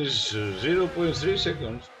 Christian is 0.3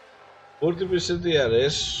 seconds, 40%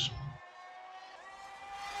 DRS,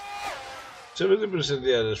 70%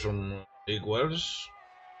 DRS from equals.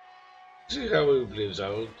 See how it plays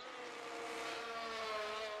out.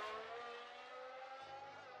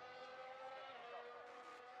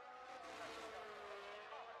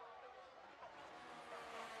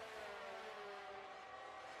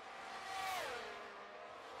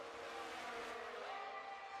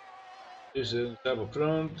 This is up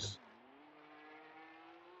front.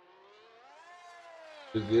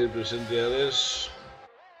 58% DRS.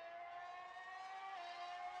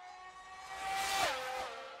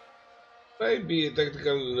 Might be a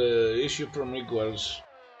tactical issue from equals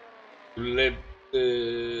to let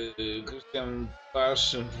Christian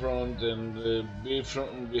pass in front and be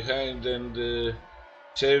from behind and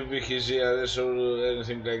save his ERS or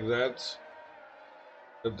anything like that.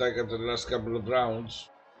 Attack at the last couple of rounds.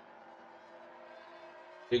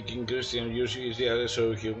 Taking Christian use his ERS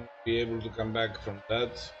so he won't be able to come back from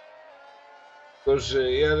that. Because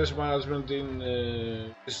ERS management in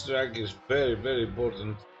this track is very, very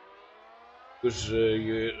important. Because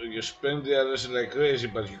you spend the ERS like crazy,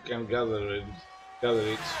 but you can't gather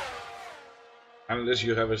it unless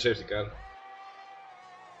you have a safety car.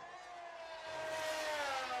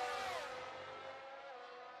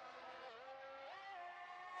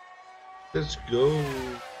 Let's go.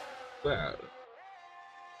 Well,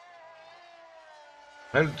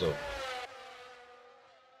 Melto.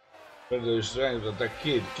 Melto is trying to attack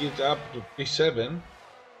Kid. Kid up to P7.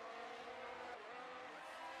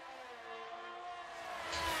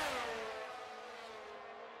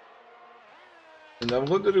 And I'm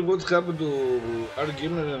wondering what happened to our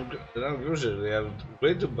gamer and Run Cruiser. They are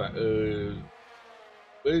way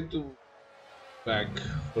too back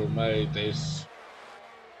for my tastes.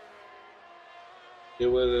 They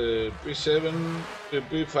were P7,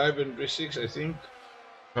 P5 and P6, I think,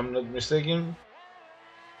 if I'm not mistaken.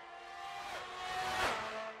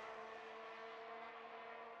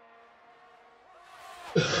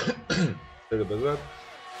 Sorry about that.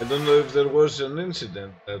 I don't know if there was an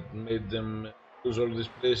incident that made them lose all these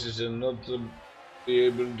places and not be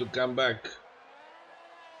able to come back.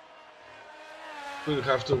 We'll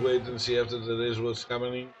have to wait and see after the race what's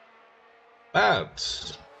happening.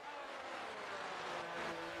 But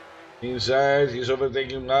inside, he's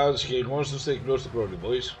overtaking us. He wants to stay close to Crowley,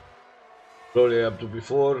 boys. Crowley up to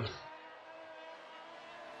P4.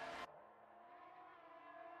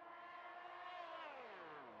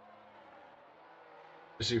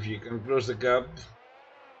 See if he can close the gap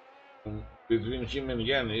between him and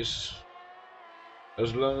Yanis.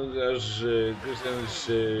 As long as Christian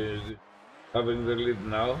is having the lead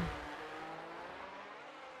now.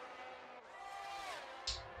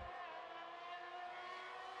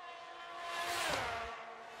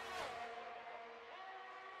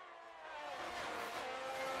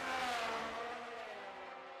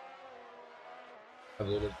 That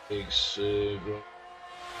overtakes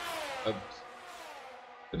but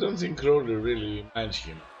I don't think Crowley really minds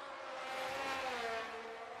him.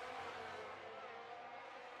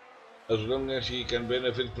 As long as he can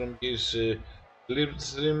benefit from his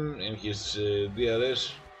Slipstream and his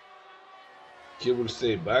DRS, he will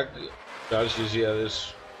stay back, charge his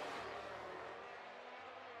DRS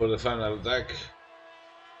for the final attack.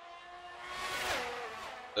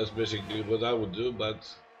 That's basically what I would do, but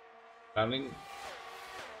running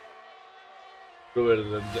slower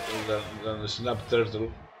than a snap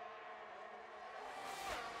turtle.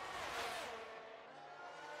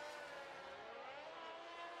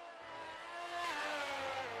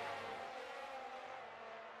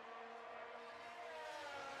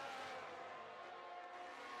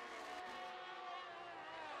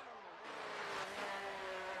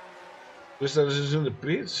 Crystal is in the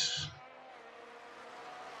pits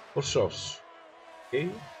or softs. Okay.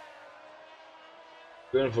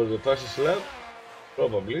 Going for the fastest lap?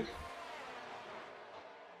 Probably.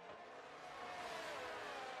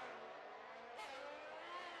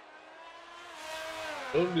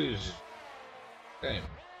 Probably is time.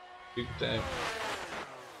 Big time.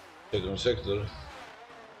 Second sector.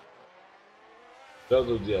 Out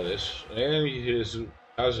of DRS. And he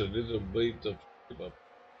has a little bit of keep up.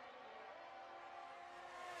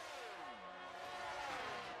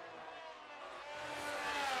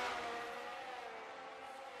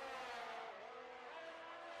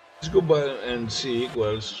 Let's go by and see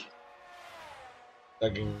equals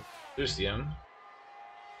attacking Christian.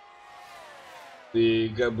 The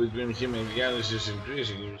gap between him and Giannis is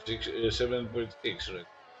increasing, 7.6, right?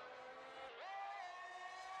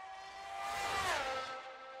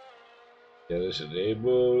 Giannis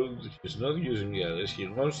enabled, he's not using Giannis, he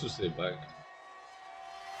wants to stay back.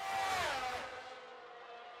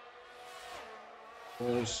 He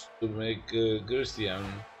wants to make Christian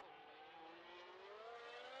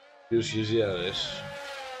use his Giannis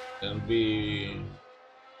and be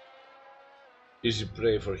easy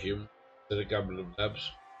prey for him after a couple of laps.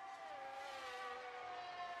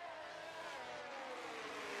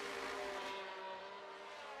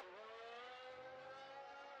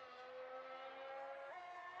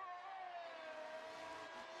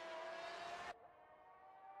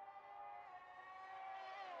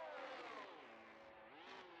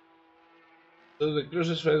 So the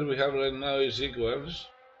closest fight we have right now is equals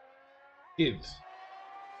hit.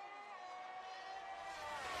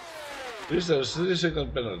 Crystal's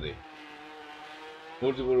 3-second penalty.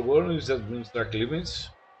 Multiple warnings, that means track limits.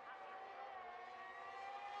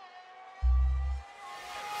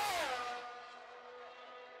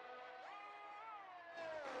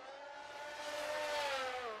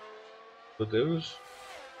 What else?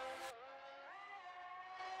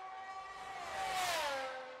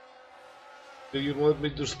 Do you want me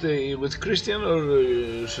to stay with Christian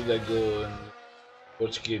or should I go and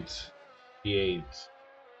watch Kid P8?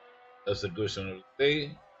 That's the question of the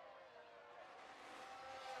day.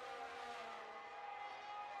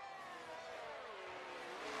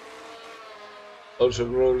 Also,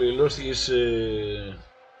 Crowley lost his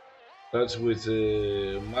touch with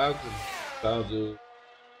Matt down to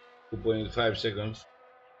 2.5 seconds.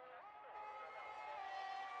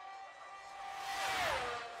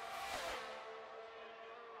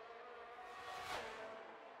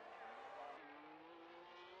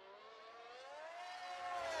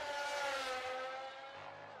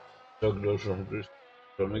 So close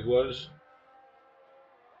from equals.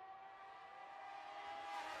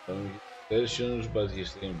 Questions, but he's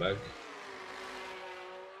staying back.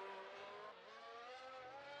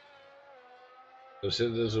 The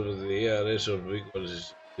percentage of the ARS of equals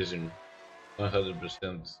is increasing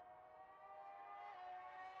 100%.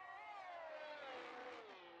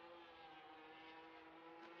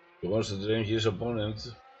 He wants to drain his opponent,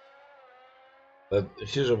 but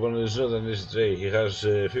his opponent is not an easy trade. He has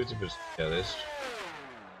 50% ARS.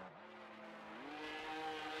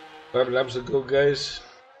 5 laps to go, guys.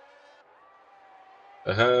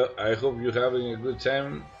 I hope you're having a good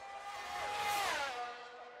time.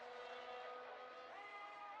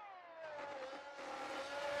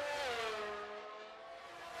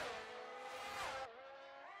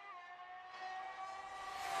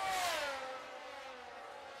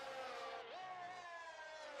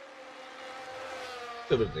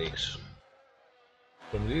 Overtakes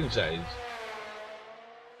from the inside.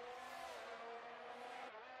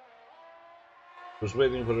 Was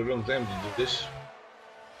waiting for a long time to do this,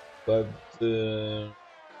 but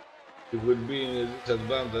it would be in a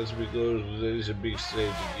disadvantage because there is a big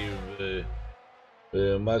straight to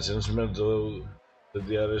give much enhancement to the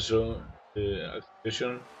DRSO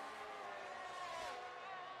activation.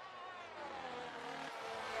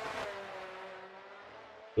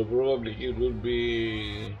 So probably it will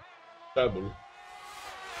be trouble.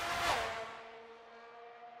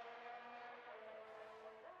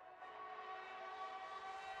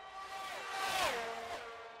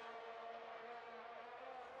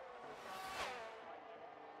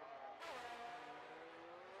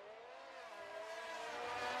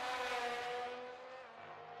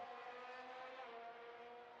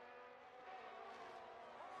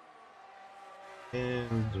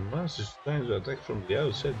 And the Mars is trying to attack from the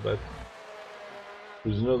outside, but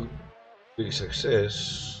with no big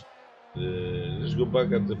success. Let's go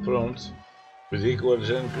back at the front with Equals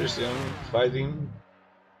and Christian fighting.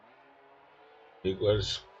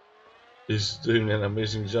 Equals is doing an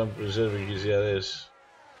amazing jump, preserving his ERS.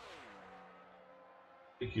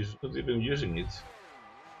 He's not even using it.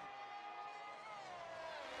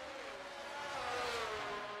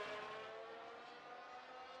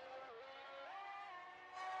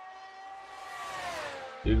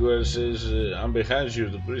 Equals says, I'm behind you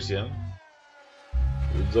to Christian.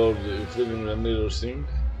 With all the filling the mirrors thing.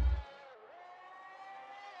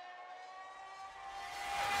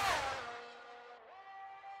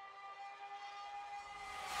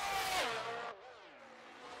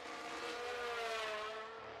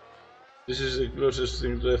 This is the closest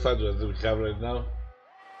thing to a fight that we have right now.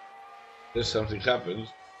 Unless something happens,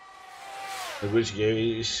 in which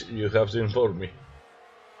case you have to inform me.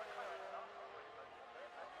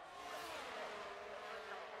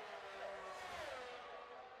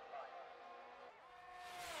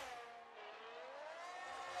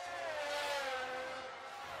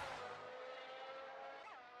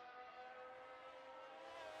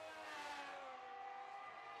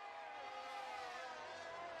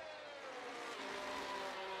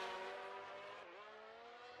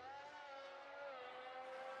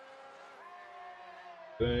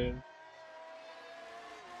 Okay.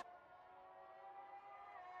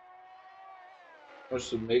 Wants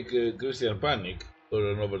to make Christian panic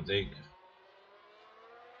for an overtake.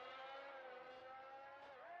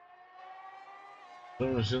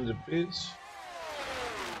 Someone's in the pits,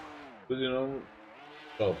 putting on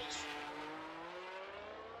softs.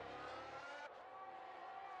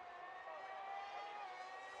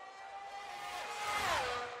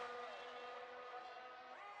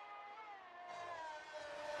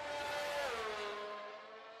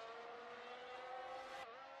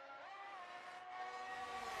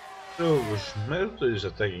 So Smelter is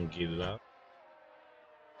attacking Kid now.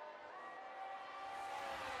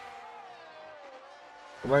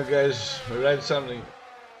 Come on guys, write something.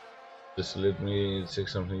 Just let me check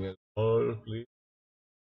something else more, please.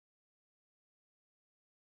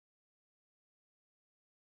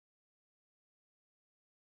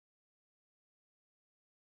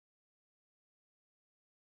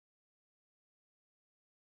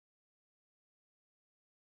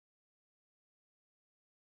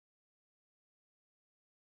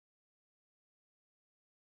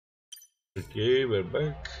 Okay, we're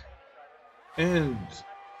back. And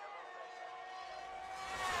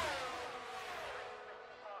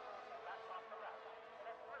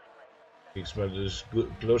Smelter is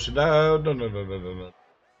close now. No.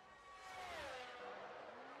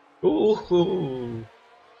 Ooh,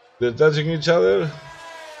 they're touching each other,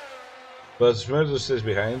 but Smelter stays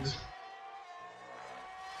behind.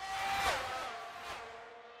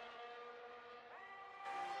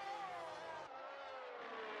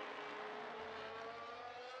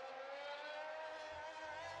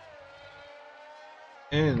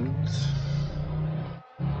 And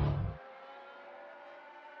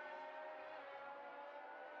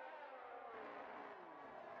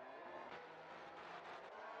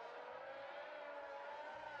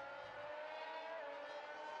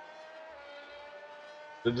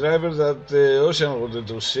the driver that Ocean wanted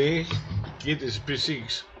to see, Kit, is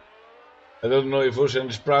P6. I don't know if Ocean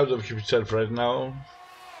is proud of himself right now.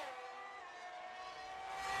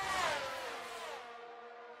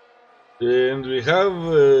 And we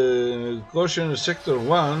have caution sector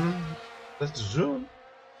 1. That's Zoom?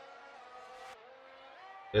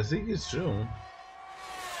 I think it's Zoom.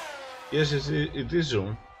 Yes, it is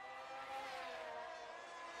Zoom.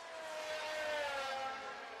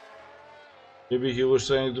 Maybe he was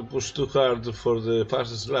trying to push too hard for the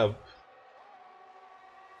fastest lap.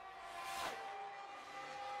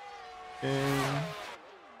 And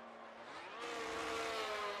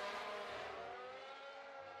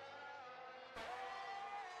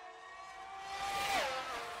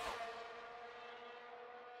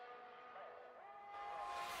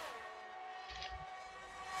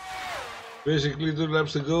basically 2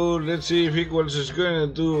 laps to go. Let's see if Equals is going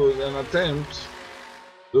to do an attempt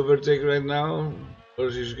to overtake right now,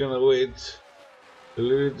 or she's going to wait a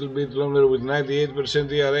little bit longer with 98%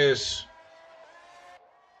 DRS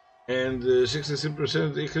and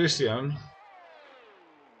 63% Christian.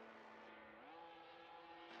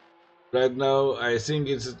 Right now, I think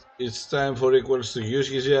it's time for Equals to use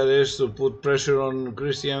his DRS to put pressure on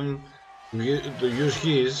Christian to use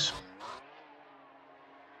his.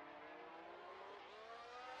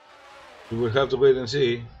 We will have to wait and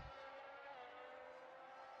see.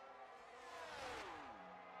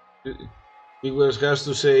 Equals has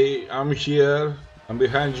to say, I'm here, I'm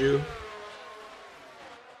behind you.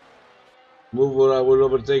 Move or I will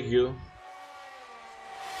overtake you.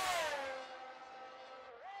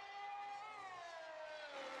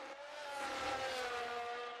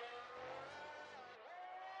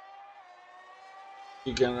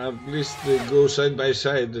 You can at least go side by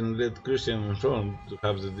side and let Christian in front to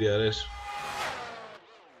have the DRS.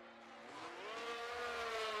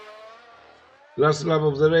 Last lap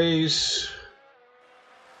of the race.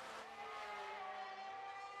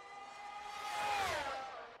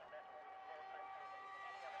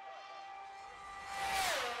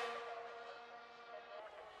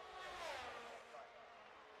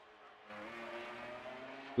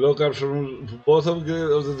 Lockups from both of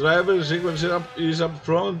the drivers. Equals is up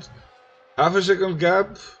front. Half a second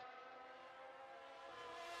gap.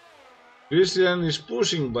 Christian is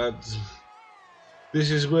pushing, but this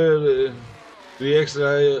is where the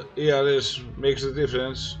extra ERS makes the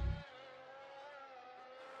difference.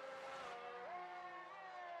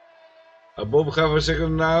 Above half a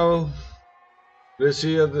second now. Let's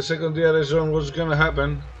see at the second DRS zone what's gonna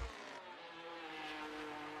happen.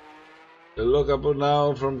 The lockup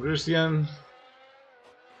now from Christian.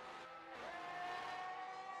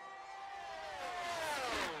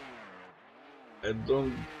 I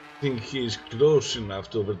don't think he's close enough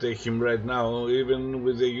to overtake him right now, even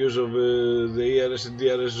with the use of the ERS and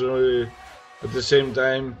DRS at the same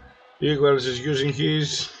time. Equals is using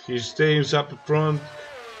his, he stays up front,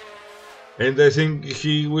 and I think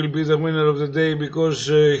he will be the winner of the day because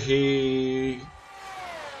the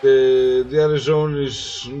DRS zone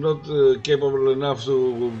is not capable enough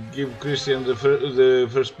to give Christian the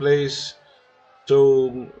first place,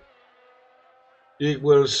 so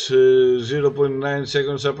Equals 0.9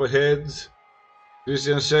 seconds up ahead.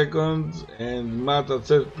 Christian second, and Matt at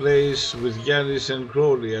third place with Giannis and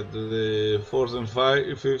Crowley at the fourth and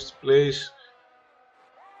fifth place.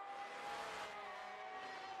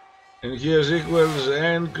 And here's Equals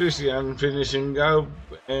and Christian finishing up,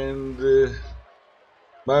 and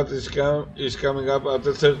Matt is coming up at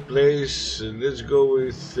the third place. Let's go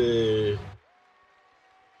with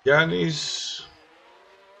Giannis,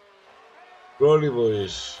 Crowley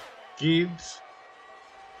boys, Kid,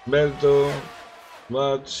 Melto,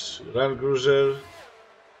 Mats, Run Cruiser,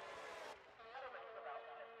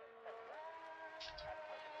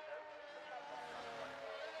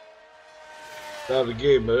 Star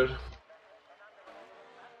Gamer.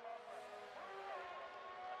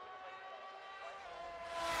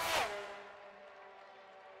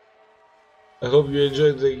 I hope you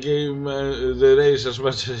enjoyed the game, the race as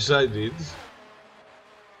much as I did.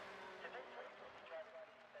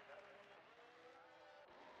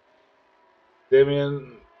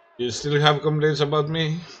 Damien, you still have complaints about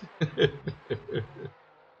me?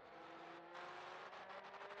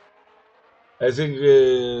 I think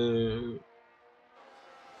the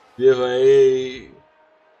FIA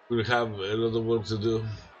will have a lot of work to do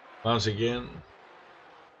once again.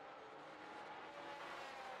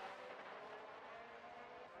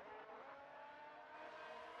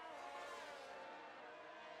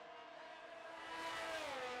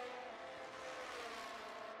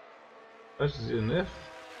 That's DNF?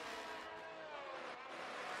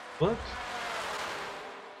 What?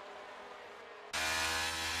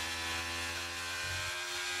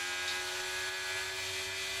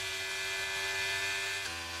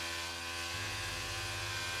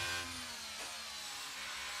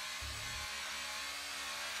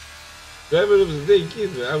 Driver of the day, kid,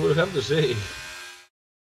 I will have to say.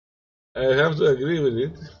 I have to agree with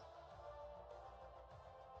it.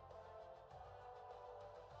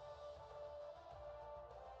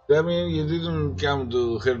 I mean, you didn't come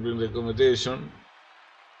to help in the commentation.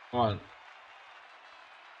 Come on.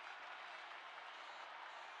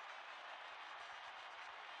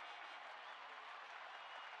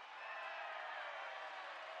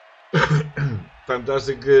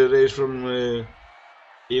 Fantastic race from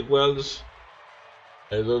Equals.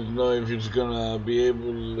 I don't know if he's gonna be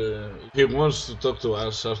able, if he wants to talk to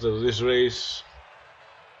us after this race.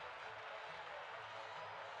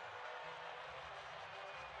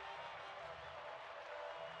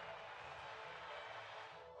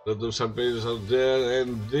 A lot of surprises out there,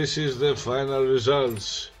 and this is the final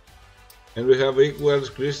results. And we have Equals,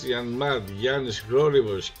 Christian, Matt, Yanis,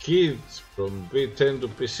 Grolivos, Kid from P10 to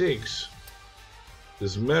P6,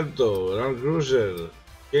 Smelto, Run Cruiser,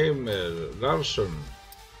 Gamer, Larson,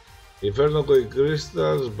 Inferno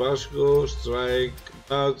Crystals, Basco, Strike,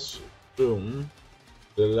 Nuts, Zoom,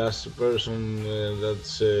 the last person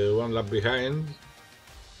that's one lap behind.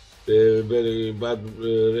 The very bad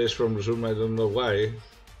race from Zoom, I don't know why.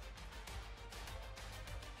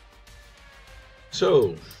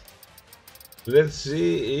 So, let's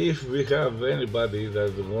see if we have anybody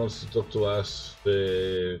that wants to talk to us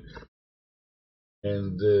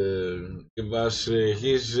and give us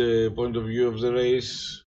his point of view of the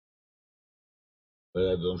race. But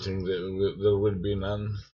I don't think there will be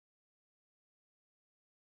none.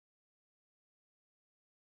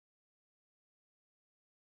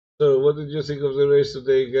 So, what did you think of the race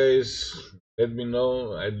today, guys? Let me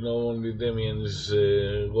know. I know only Damien is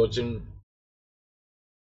watching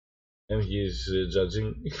and he's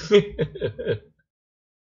judging.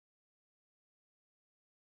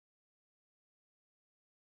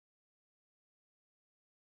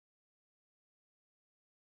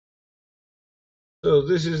 So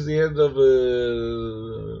this is the end of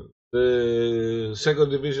the second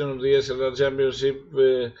division of the SLR Championship.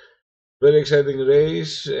 Very exciting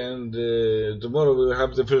race, and tomorrow we'll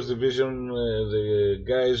have the first division, the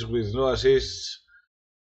guys with no assists.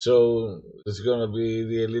 So it's gonna be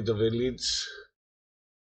the elite of elites,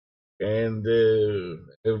 and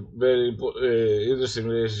a very interesting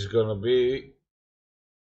race is gonna be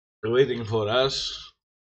waiting for us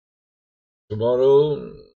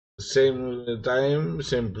tomorrow. Same time,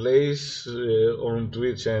 same place on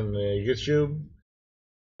Twitch and YouTube.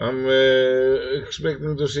 I'm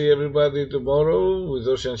expecting to see everybody tomorrow with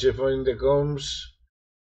Ocean Chiffon in the comms.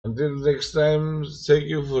 Until next time, thank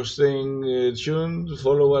you for staying tuned.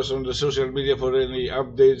 Follow us on the social media for any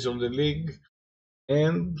updates on the league.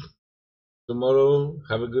 And tomorrow,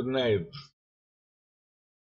 have a good night.